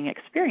eye-opening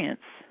experience,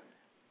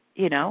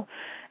 you know.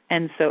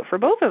 And so for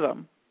both of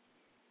them,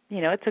 you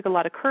know, it took a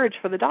lot of courage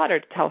for the daughter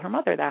to tell her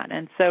mother that.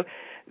 And so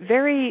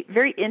very,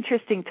 very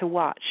interesting to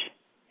watch.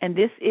 And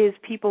this is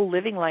people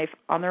living life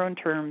on their own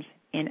terms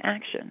in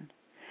action.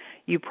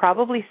 You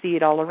probably see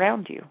it all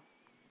around you.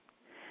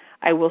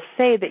 I will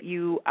say that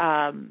you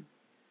can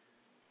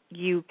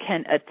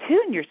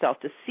attune yourself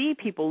to see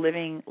people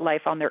living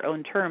life on their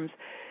own terms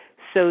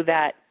so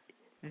that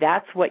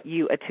that's what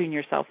you attune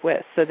yourself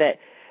with, so that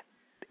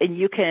and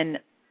you can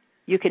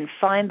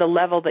find the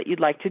level that you'd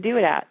like to do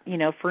it at. You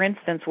know, for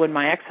instance, when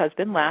my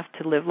ex-husband left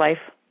to live life,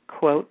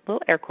 quote,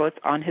 little air quotes,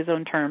 on his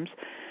own terms,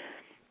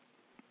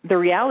 the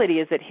reality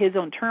is that his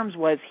own terms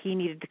was he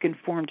needed to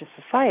conform to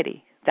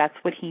society. That's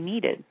what he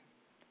needed.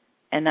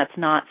 And that's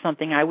not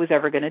something I was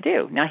ever going to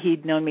do. Now,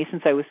 he'd known me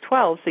since I was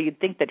 12, so you'd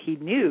think that he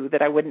knew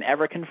that I wouldn't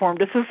ever conform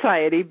to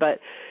society.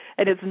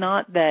 And it's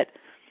not that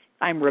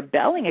I'm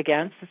rebelling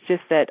against. It's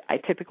just that I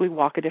typically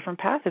walk a different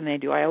path than they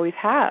do. I always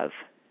have.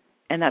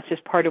 And that's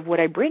just part of what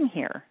I bring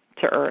here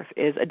to earth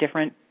is a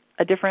different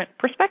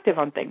perspective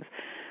on things.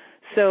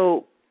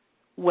 So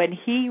when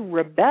he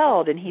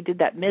rebelled and he did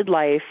that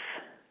midlife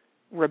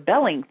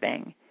rebelling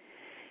thing,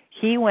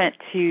 he went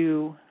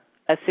to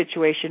a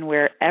situation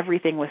where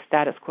everything was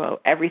status quo.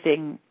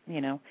 Everything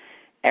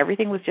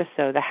was just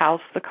so. The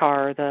house, the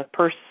car, the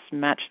purse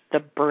matched the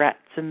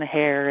barrettes and the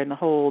hair and the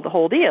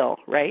whole deal,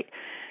 right?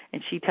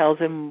 And she tells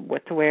him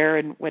what to wear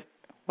and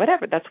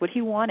whatever. That's what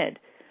he wanted.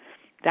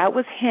 That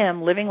was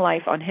him living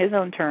life on his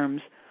own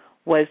terms,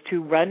 was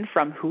to run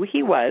from who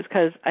he was,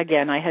 because,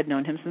 again, I had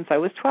known him since I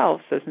was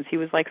 12, so since he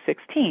was like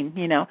 16,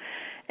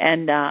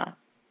 and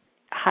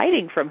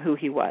hiding from who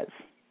he was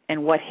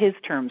and what his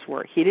terms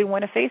were. He didn't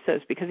want to face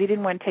those because he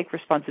didn't want to take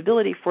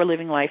responsibility for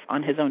living life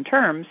on his own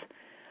terms,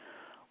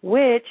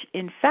 which,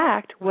 in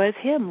fact, was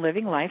him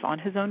living life on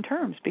his own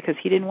terms because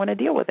he didn't want to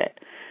deal with it.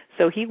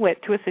 So he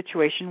went to a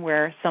situation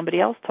where somebody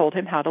else told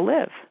him how to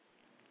live.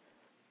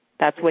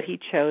 That's what he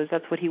chose.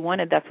 That's what he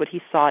wanted. That's what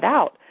he sought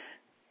out.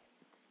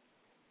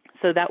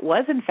 So that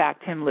was, in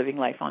fact, him living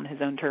life on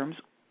his own terms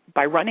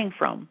by running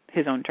from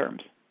his own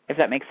terms, if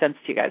that makes sense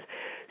to you guys.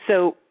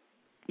 So,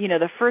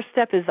 the first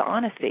step is the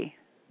honesty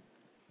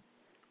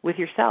with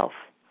yourself,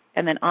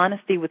 and then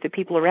honesty with the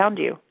people around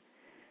you,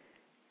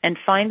 and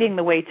finding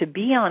the way to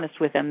be honest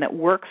with them that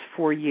works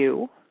for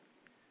you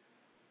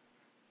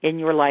in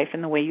your life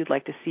and the way you'd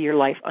like to see your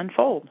life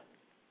unfold.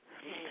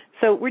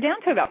 So we're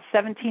down to about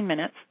 17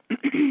 minutes,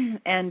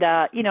 and,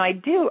 I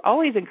do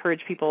always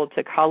encourage people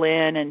to call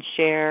in and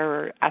share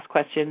or ask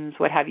questions,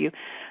 what have you.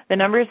 The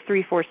number is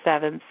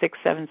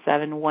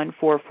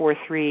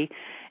 347-677-1443,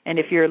 and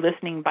if you're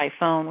listening by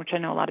phone, which I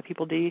know a lot of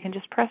people do, you can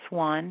just press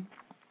 1,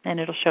 and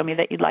it'll show me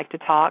that you'd like to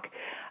talk.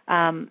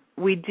 We're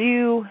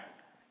going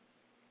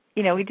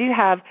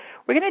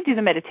to do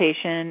the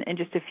meditation in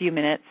just a few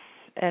minutes,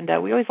 and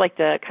we always like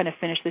to kind of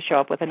finish the show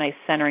up with a nice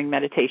centering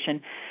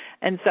meditation.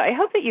 And so I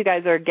hope that you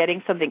guys are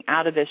getting something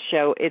out of this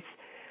show.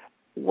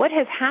 What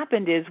has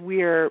happened is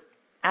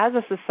as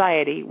a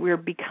society, we're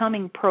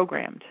becoming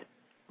programmed.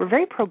 We're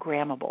very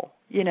programmable,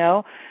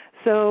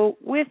 So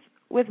with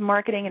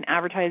marketing and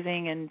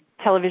advertising and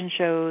television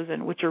shows,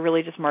 and which are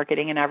really just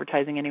marketing and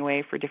advertising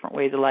anyway for different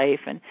ways of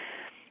life, and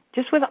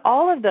just with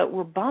all of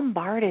we're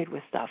bombarded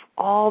with stuff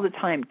all the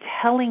time,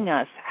 telling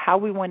us how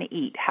we want to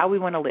eat, how we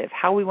want to live,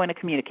 how we want to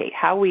communicate,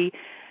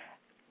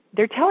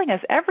 they're telling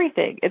us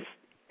everything.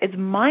 It's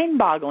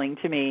mind-boggling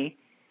to me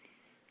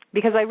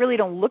because I really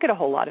don't look at a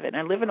whole lot of it. And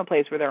I live in a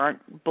place where there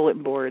aren't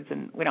bulletin boards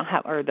and we don't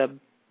have, or the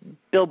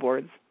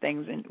billboards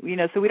things, and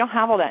so we don't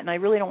have all that. And I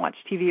really don't watch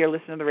TV or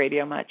listen to the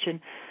radio much. And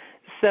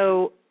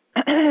so,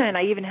 and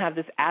I even have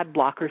this ad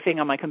blocker thing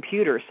on my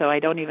computer. So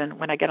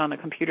when I get on a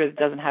computer that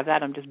doesn't have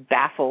that, I'm just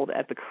baffled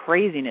at the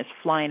craziness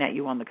flying at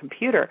you on the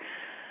computer.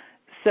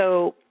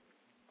 So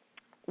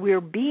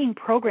we're being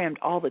programmed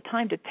all the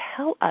time to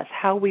tell us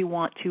how we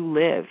want to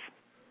live,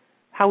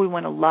 how we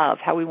want to love,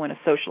 how we want to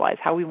socialize,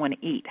 how we want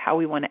to eat, how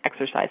we want to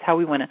exercise, how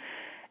we want to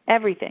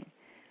everything.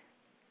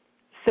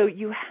 So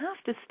you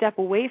have to step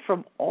away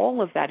from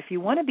all of that. If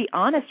you want to be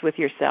honest with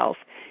yourself,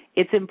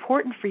 it's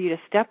important for you to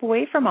step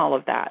away from all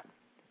of that,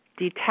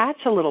 detach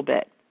a little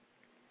bit,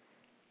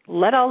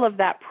 let all of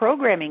that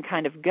programming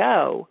kind of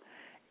go,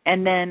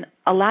 and then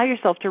allow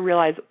yourself to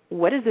realize,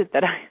 what is it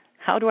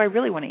how do I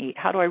really want to eat?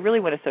 How do I really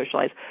want to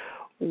socialize?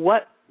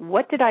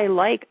 What did I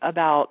like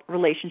about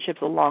relationships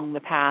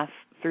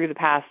through the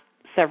past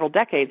several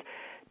decades?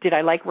 Did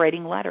I like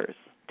writing letters?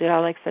 Did I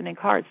like sending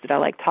cards? Did I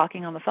like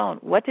talking on the phone?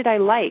 What did I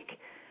like?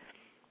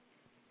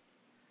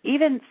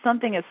 Even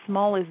something as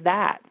small as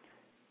that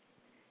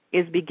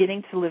is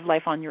beginning to live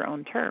life on your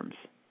own terms.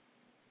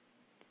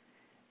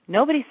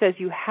 Nobody says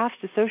you have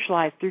to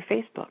socialize through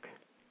Facebook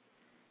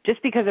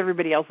just because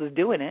everybody else is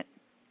doing it.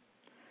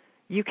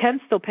 You can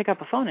still pick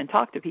up a phone and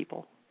talk to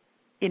people.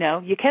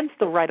 You can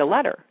still write a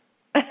letter.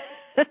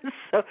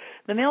 So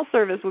the mail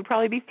service would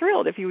probably be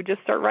thrilled if you would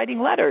just start writing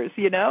letters,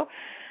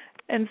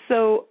 And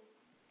so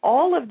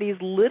all of these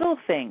little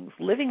things,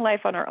 living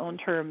life on our own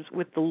terms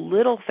with the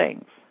little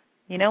things.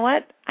 You know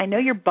what? I know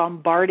you're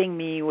bombarding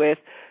me with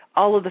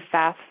all of the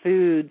fast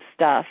food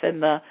stuff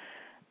and the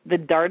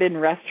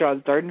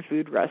Darden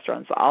food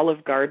restaurants,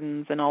 Olive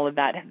Gardens and all of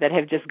that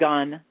have just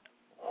gone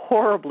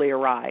horribly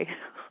awry.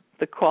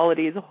 The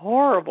quality is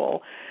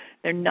horrible.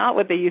 They're not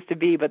what they used to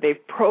be, but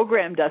they've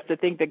programmed us to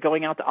think that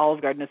going out to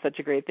Olive Garden is such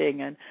a great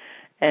thing,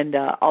 and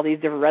all these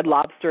different Red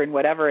Lobster and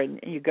whatever,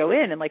 and you go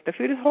in and the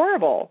food is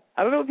horrible.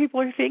 I don't know what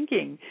people are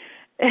thinking,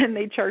 and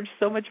they charge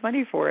so much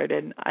money for it,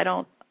 and I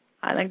don't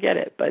get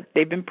it, but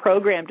they've been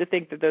programmed to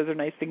think that those are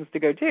nice things to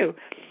go to.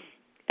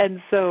 And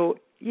so,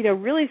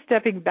 really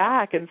stepping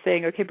back and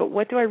saying, okay, but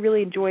what do I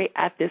really enjoy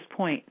at this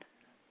point?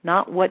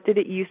 Not what did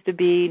it used to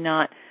be,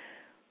 not,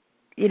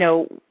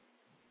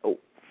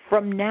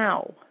 from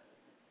now.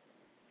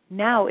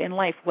 Now in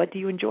life, what do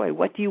you enjoy?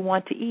 What do you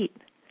want to eat?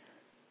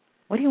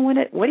 What do you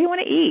want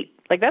to eat?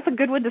 That's a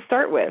good one to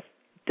start with.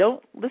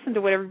 Don't listen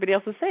to what everybody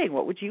else is saying.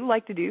 What would you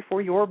like to do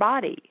for your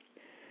body?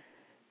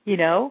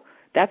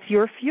 That's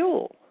your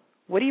fuel.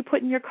 What do you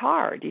put in your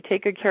car? Do you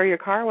take good care of your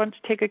car? Why don't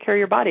you take good care of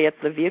your body? It's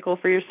the vehicle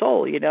for your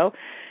soul,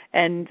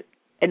 And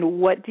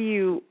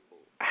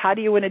how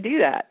do you want to do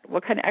that?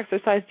 What kind of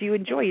exercise do you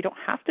enjoy? You don't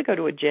have to go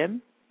to a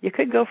gym. You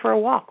could go for a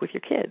walk with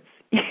your kids.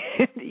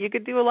 You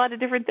could do a lot of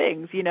different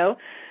things,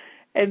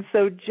 And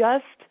so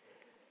just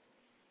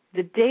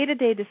the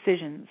day-to-day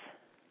decisions,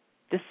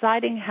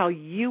 deciding how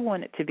you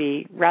want it to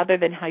be rather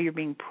than how you're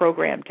being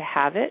programmed to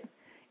have it,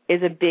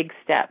 is a big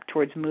step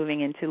towards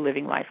moving into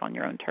living life on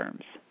your own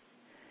terms.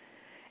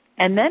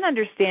 And then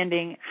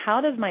understanding,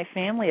 how does my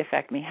family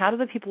affect me? How do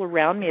the people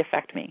around me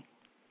affect me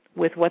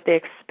with what they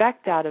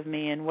expect out of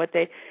me and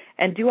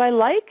do I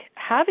like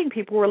having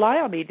people rely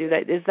on me?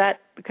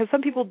 Because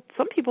some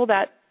people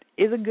that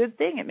is a good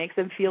thing. It makes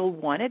them feel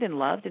wanted and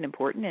loved and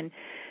important, and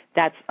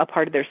that's a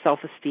part of their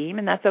self-esteem,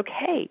 and that's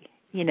okay,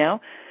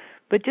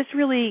 But just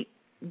really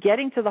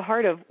getting to the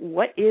heart of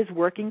what is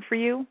working for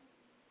you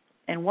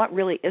and what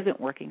really isn't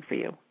working for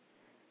you.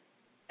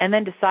 And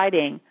then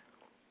deciding,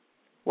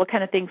 what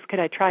kind of things could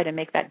I try to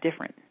make that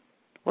different?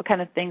 What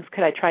kind of things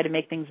could I try to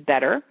make things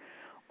better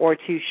or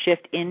to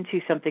shift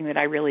into something that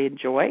I really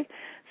enjoy?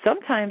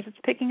 Sometimes it's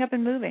picking up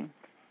and moving,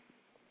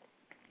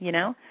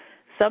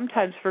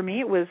 Sometimes for me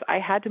it was I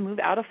had to move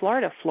out of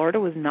Florida. Florida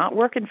was not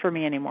working for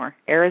me anymore.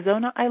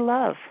 Arizona I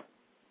love.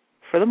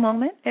 For the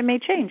moment, it may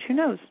change. Who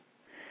knows?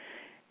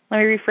 Let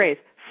me rephrase.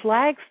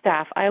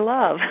 Flagstaff I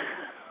love.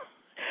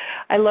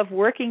 I love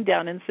working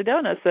down in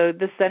Sedona. So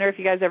the center, if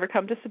you guys ever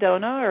come to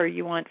Sedona or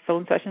you want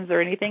phone sessions or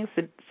anything,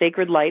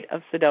 Sacred Light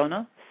of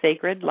Sedona,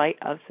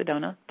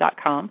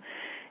 sacredlightofsedona.com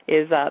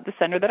is the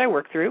center that I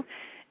work through.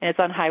 And it's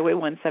on Highway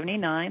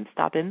 179.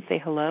 Stop in, say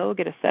hello,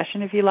 get a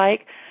session if you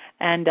like.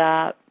 And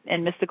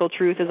Mystical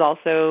Truth is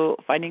also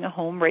finding a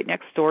home right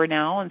next door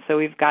now. And so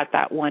we've got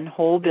that one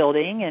whole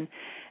building.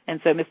 And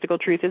so Mystical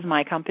Truth is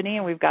my company,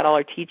 and we've got all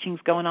our teachings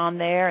going on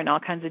there and all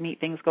kinds of neat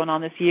things going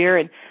on this year.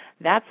 And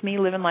that's me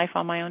living life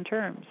on my own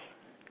terms.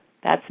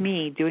 That's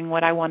me doing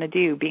what I want to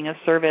do, being of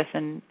service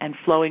and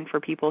flowing for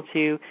people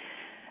to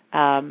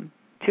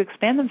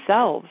expand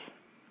themselves.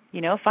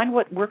 Find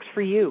what works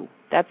for you.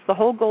 That's the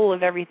whole goal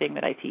of everything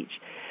that I teach.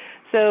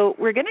 So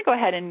we're going to go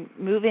ahead and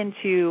move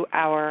into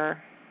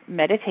our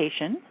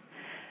meditation.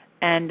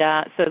 And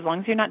so as long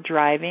as you're not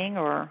driving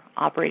or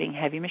operating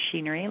heavy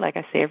machinery, like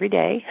I say every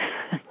day,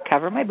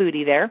 cover my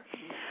booty there,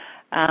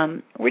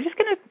 we're just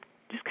going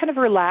to kind of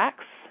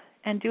relax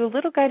and do a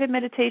little guided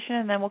meditation,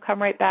 and then we'll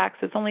come right back.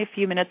 So it's only a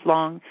few minutes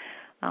long,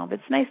 but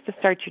it's nice to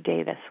start your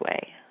day this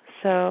way.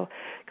 So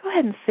go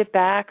ahead and sit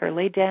back or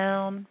lay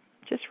down.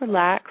 Just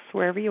relax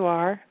wherever you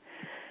are.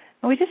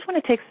 And we just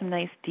want to take some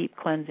nice deep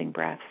cleansing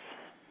breaths.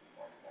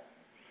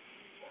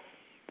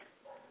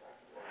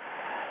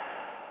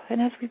 And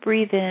as we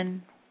breathe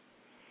in,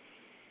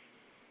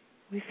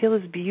 we feel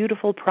this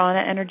beautiful prana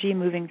energy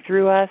moving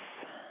through us,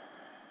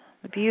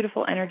 the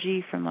beautiful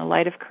energy from the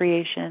light of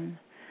creation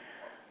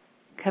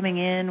coming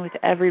in with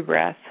every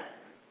breath,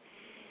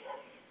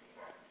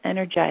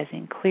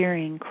 energizing,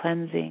 clearing,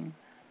 cleansing.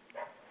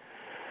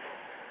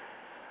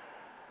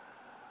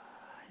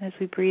 As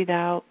we breathe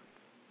out,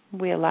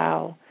 we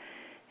allow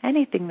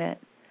anything that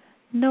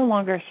no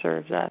longer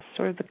serves us,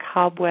 sort of the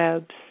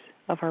cobwebs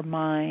of our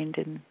mind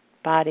and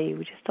body,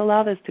 we just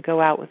allow those to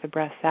go out with the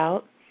breaths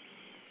out.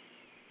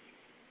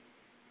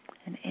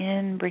 And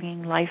in,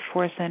 bringing life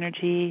force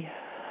energy,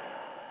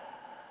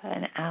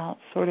 and out,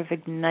 sort of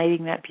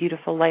igniting that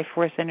beautiful life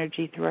force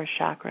energy through our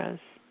chakras.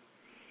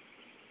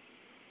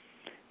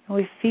 And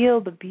we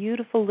feel the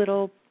beautiful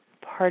little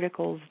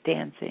particles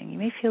dancing. You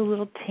may feel a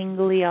little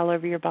tingly all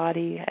over your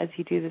body as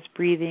you do this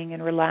breathing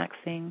and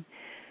relaxing.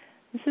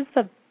 This is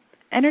the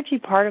energy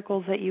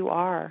particles that you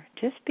are,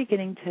 just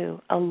beginning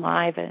to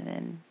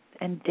aliven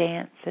and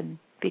dance and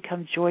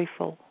become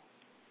joyful.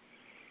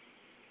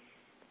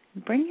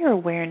 Bring your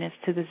awareness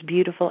to this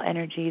beautiful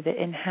energy that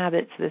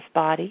inhabits this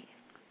body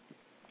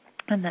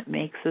and that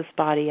makes this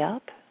body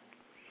up.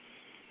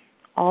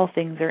 All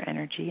things are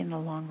energy in the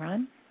long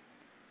run.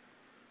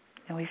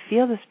 And we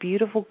feel this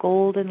beautiful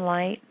golden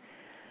light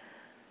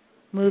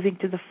moving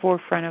to the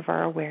forefront of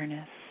our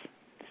awareness.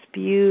 This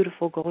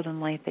beautiful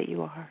golden light that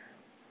you are.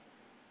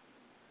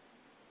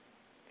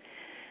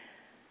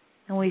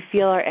 And we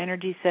feel our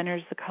energy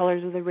centers, the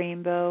colors of the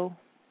rainbow,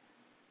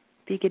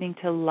 beginning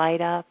to light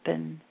up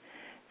and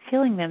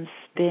feeling them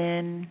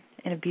spin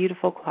in a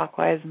beautiful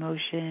clockwise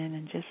motion,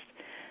 and just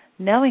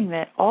knowing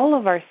that all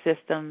of our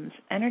systems,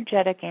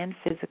 energetic and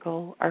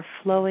physical, are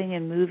flowing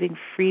and moving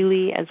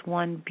freely as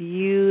one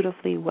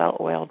beautifully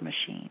well-oiled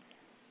machine.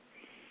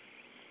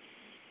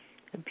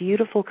 A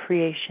beautiful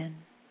creation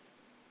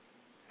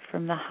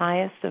from the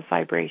highest of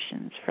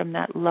vibrations, from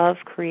that love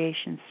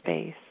creation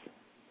space,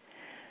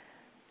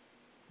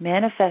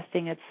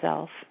 manifesting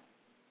itself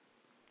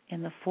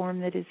in the form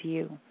that is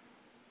you,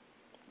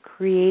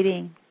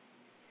 creating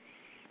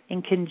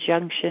in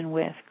conjunction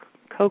with,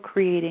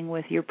 co-creating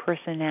with your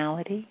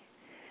personality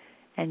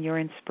and your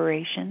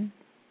inspiration.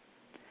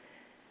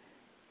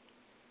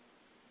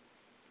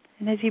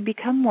 And as you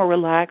become more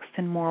relaxed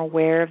and more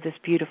aware of this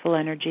beautiful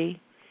energy,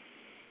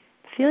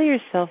 feel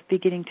yourself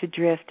beginning to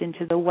drift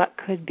into the what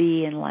could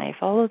be in life,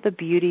 all of the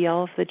beauty,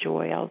 all of the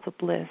joy, all of the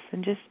bliss,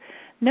 and just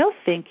no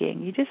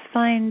thinking. You just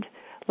find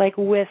like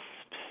wisps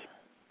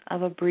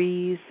of a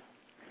breeze,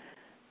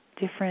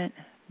 different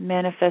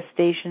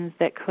manifestations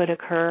that could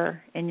occur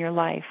in your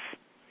life.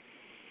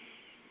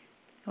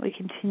 We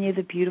continue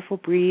the beautiful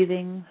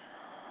breathing.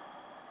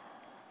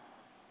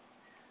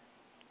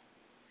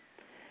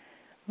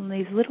 And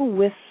these little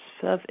wisps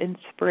of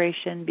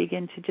inspiration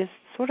begin to just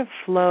sort of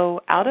flow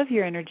out of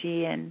your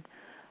energy and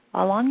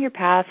along your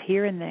path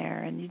here and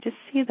there, and you just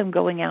see them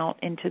going out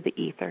into the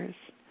ethers.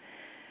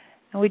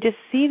 And we just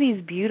see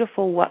these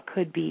beautiful what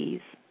could be's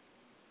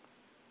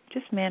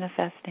just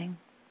manifesting.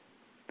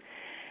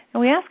 And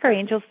we ask our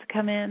angels to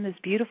come in, this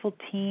beautiful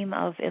team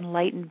of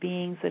enlightened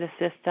beings that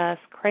assist us,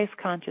 Christ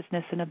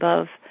consciousness and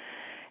above,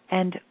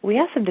 and we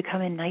ask them to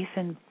come in nice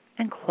and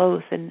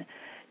close and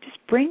just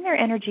bring their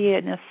energy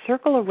in a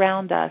circle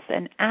around us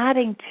and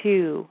adding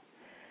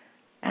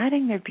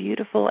their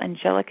beautiful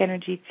angelic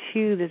energy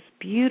to this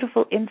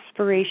beautiful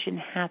inspiration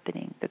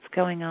happening that's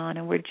going on.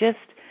 And we're just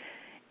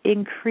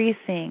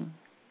increasing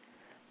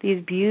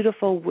these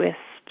beautiful wisps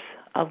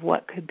of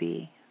what could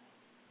be,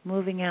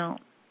 moving out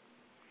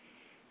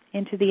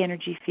into the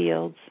energy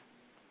fields.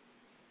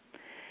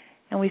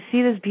 And we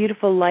see this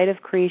beautiful light of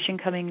creation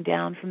coming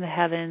down from the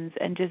heavens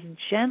and just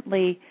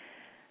gently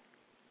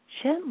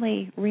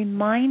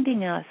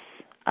reminding us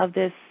of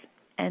this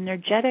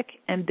energetic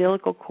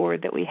umbilical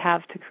cord that we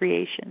have to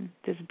creation,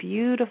 this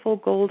beautiful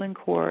golden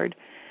cord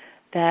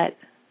that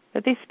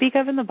they speak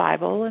of in the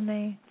Bible, and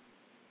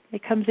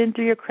it comes in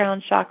through your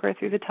crown chakra,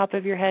 through the top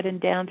of your head, and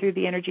down through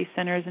the energy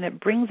centers, and it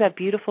brings that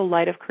beautiful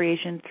light of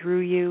creation through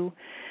you.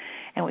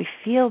 And we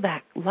feel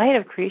that light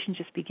of creation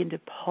just begin to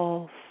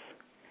pulse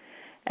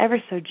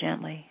ever so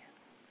gently,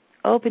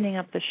 opening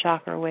up the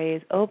chakra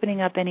ways,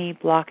 opening up any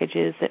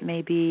blockages that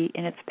may be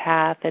in its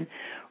path, and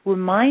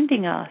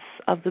reminding us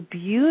of the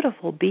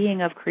beautiful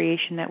being of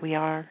creation that we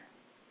are.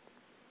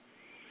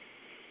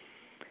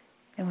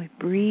 And we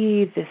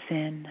breathe this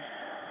in,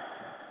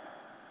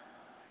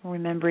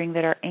 remembering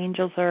that our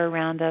angels are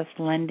around us,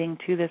 lending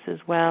to this as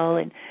well.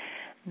 And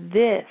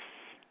this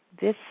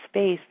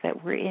space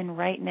that we're in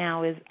right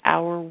now is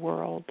our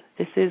world.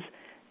 This is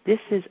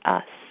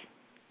us.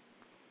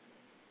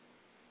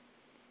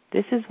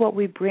 This is what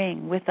we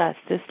bring with us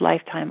this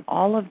lifetime,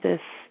 all of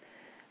this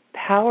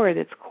power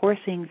that's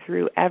coursing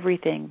through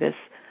everything, this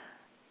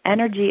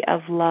energy of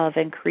love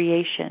and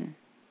creation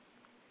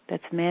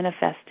that's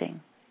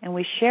manifesting. And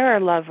we share our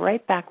love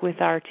right back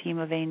with our team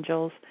of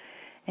angels,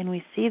 and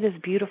we see this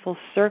beautiful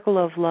circle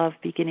of love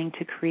beginning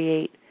to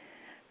create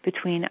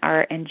between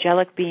our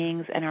angelic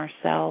beings and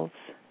ourselves.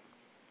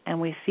 And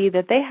we see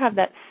that they have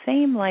that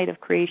same light of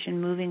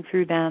creation moving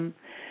through them.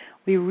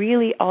 We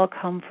really all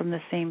come from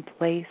the same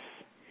place.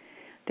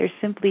 They're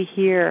simply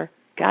here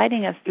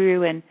guiding us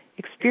through and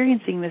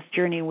experiencing this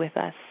journey with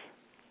us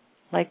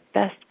like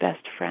best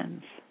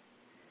friends.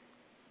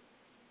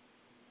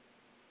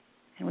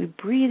 And we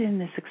breathe in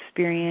this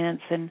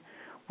experience, and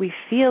we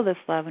feel this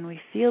love, and we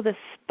feel this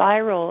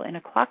spiral in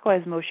a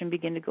clockwise motion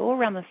begin to go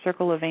around the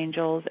circle of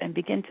angels and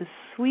begin to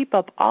sweep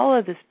up all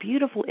of this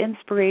beautiful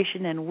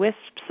inspiration and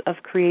wisps of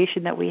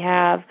creation that we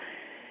have.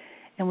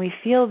 And we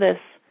feel this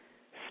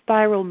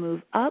spiral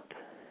move up,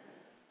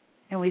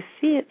 and we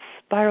see it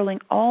spiraling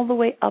all the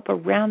way up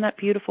around that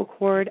beautiful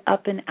cord,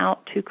 up and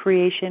out to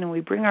creation, and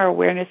we bring our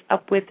awareness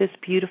up with this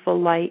beautiful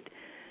light,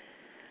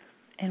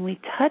 and we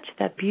touch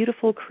that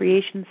beautiful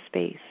creation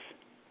space,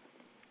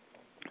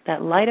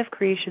 that light of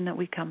creation that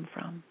we come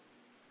from.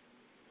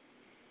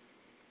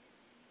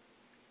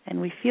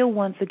 And we feel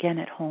once again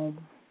at home,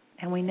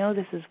 and we know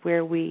this is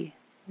where we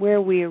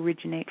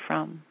originate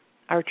from,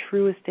 our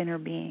truest inner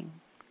being.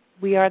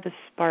 We are the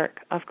spark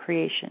of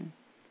creation.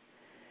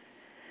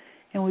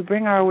 And we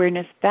bring our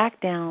awareness back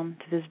down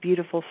to this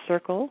beautiful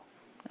circle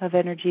of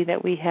energy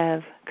that we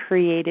have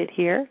created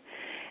here.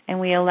 And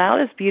we allow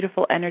this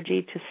beautiful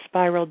energy to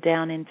spiral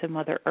down into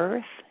Mother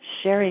Earth,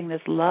 sharing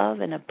this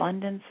love and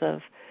abundance of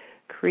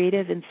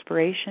creative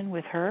inspiration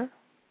with her.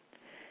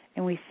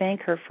 And we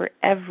thank her for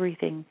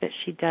everything that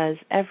she does,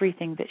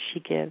 everything that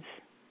she gives.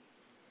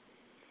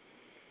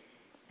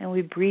 And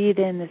we breathe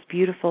in this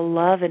beautiful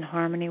love and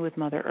harmony with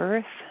Mother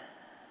Earth,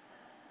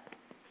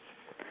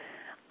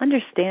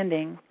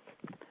 understanding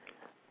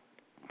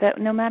that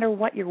no matter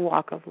what your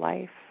walk of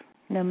life,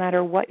 no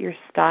matter what your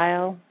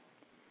style,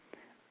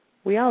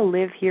 we all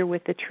live here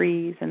with the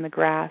trees and the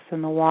grass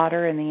and the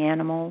water and the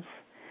animals,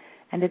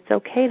 and it's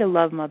okay to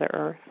love Mother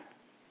Earth.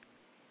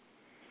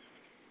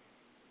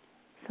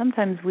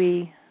 Sometimes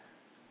we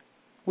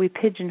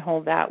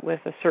pigeonhole that with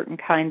a certain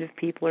kind of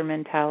people or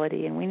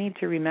mentality, and we need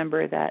to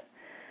remember that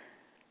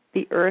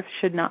the earth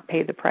should not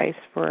pay the price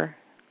for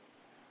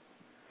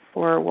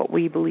what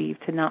we believe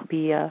to not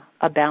be a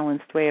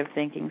balanced way of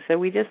thinking. So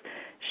we just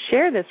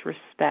share this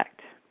respect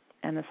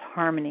and this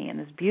harmony and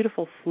this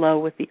beautiful flow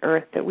with the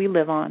earth that we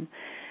live on,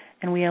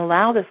 and we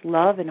allow this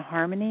love and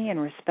harmony and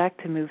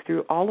respect to move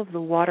through all of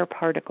the water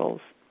particles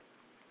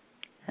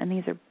And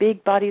these are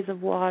big bodies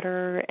of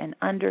water and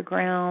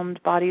underground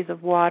bodies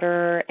of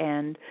water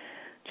and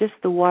just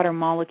the water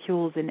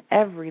molecules in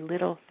every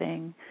little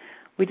thing.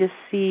 We just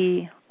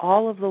see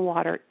all of the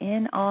water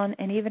in, on,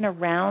 and even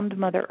around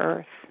Mother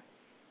Earth.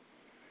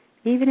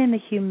 Even in the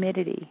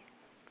humidity,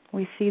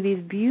 we see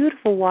these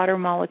beautiful water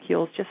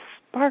molecules just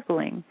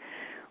sparkling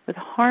with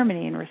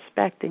harmony and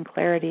respect and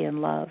clarity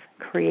and love,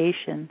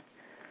 creation,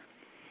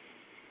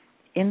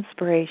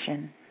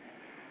 inspiration.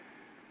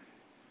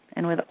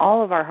 And with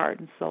all of our heart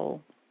and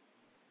soul,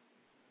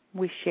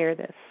 we share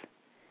this.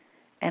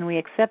 And we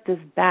accept this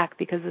back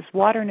because this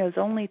water knows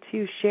only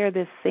to share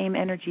this same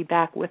energy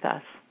back with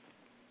us.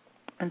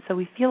 And so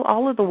we feel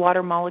all of the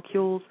water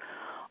molecules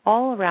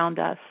all around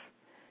us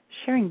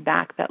sharing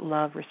back that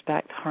love,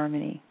 respect,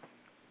 harmony.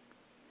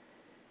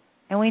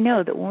 And we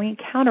know that when we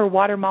encounter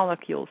water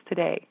molecules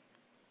today,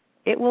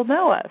 it will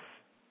know us.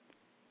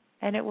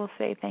 And it will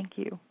say thank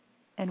you.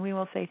 And we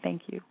will say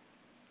thank you.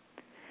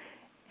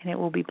 And it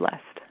will be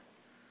blessed.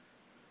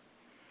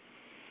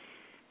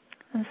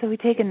 And so we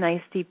take a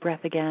nice deep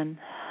breath again.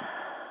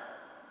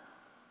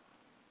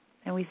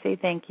 And we say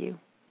thank you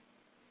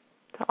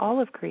to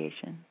all of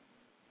creation.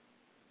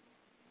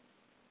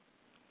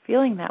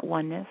 Feeling that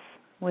oneness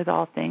with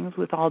all things,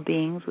 with all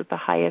beings, with the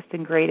highest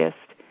and greatest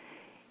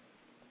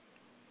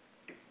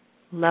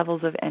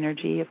levels of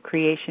energy of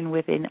creation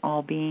within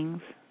all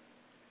beings.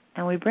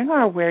 And we bring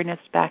our awareness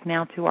back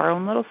now to our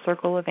own little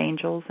circle of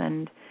angels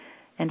and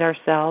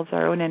ourselves,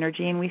 our own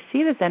energy, and we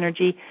see this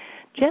energy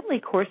gently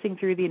coursing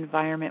through the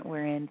environment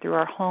we're in, through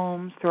our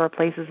homes, through our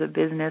places of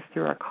business,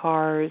 through our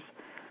cars,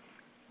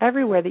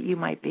 everywhere that you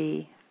might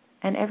be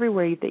and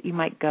everywhere that you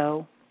might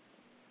go.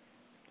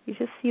 You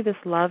just see this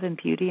love and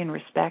beauty and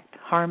respect,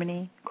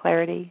 harmony,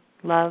 clarity,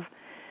 love,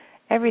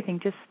 everything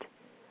just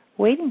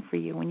waiting for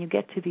you when you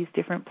get to these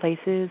different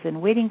places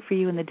and waiting for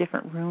you in the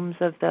different rooms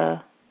of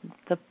the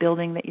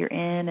building that you're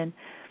in. And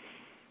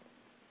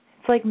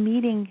it's like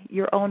meeting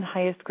your own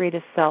highest,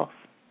 greatest self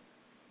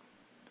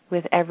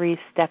with every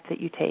step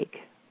that you take.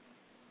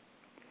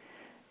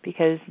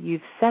 Because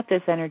you've set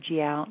this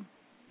energy out,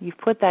 you've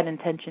put that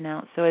intention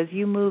out. So as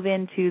you move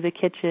into the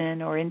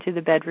kitchen or into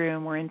the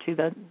bedroom or into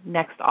the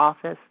next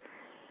office,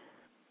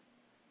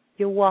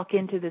 you'll walk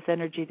into this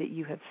energy that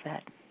you have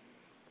set.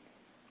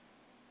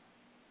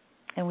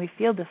 And we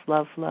feel this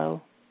love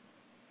flow.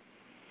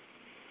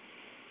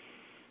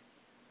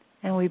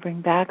 And we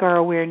bring back our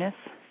awareness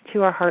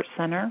to our heart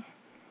center.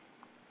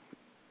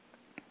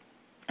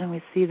 And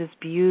we see this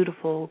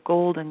beautiful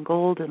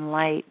golden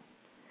light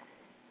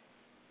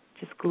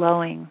just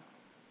glowing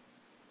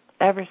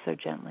ever so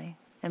gently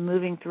and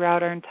moving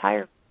throughout our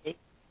entire body.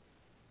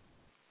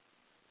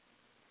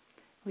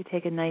 We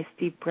take a nice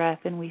deep breath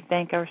and we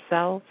thank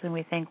ourselves and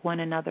we thank one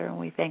another and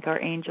we thank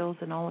our angels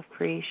and all of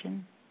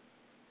creation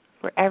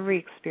for every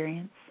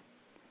experience,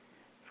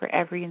 for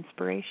every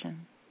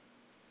inspiration.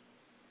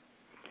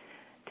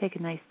 Take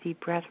a nice deep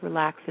breath,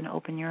 relax, and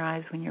open your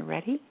eyes when you're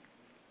ready.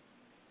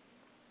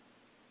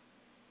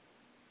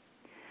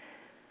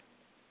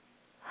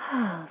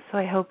 So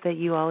I hope that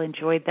you all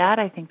enjoyed that.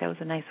 I think that was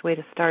a nice way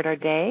to start our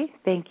day.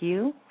 Thank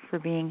you for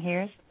being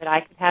here so that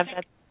I could have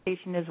that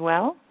conversation as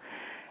well.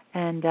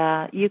 And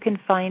you can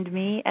find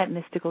me at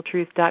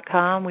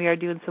mysticaltruth.com. We are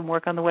doing some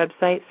work on the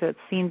website, so it's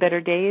Seen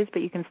Better Days,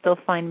 but you can still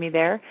find me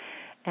there.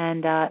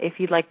 And if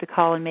you'd like to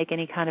call and make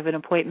any kind of an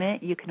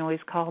appointment, you can always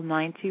call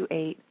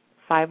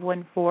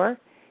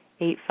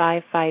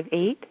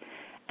 928-514-8558.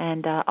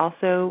 And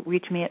also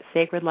reach me at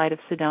Sacred Light of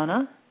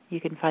Sedona.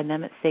 You can find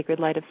them at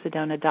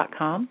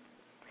sacredlightofsedona.com.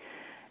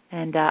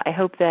 And I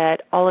hope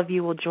that all of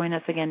you will join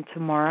us again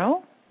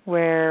tomorrow,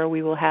 where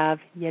we will have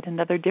yet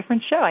another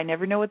different show. I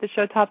never know what the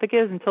show topic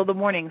is until the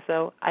morning,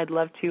 so I'd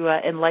love to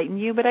enlighten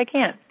you, but I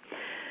can't.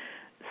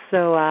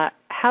 So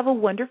have a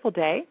wonderful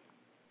day,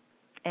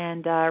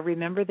 and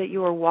remember that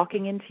you are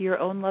walking into your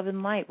own love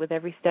and light with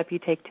every step you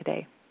take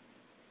today.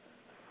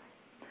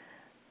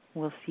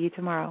 We'll see you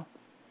tomorrow.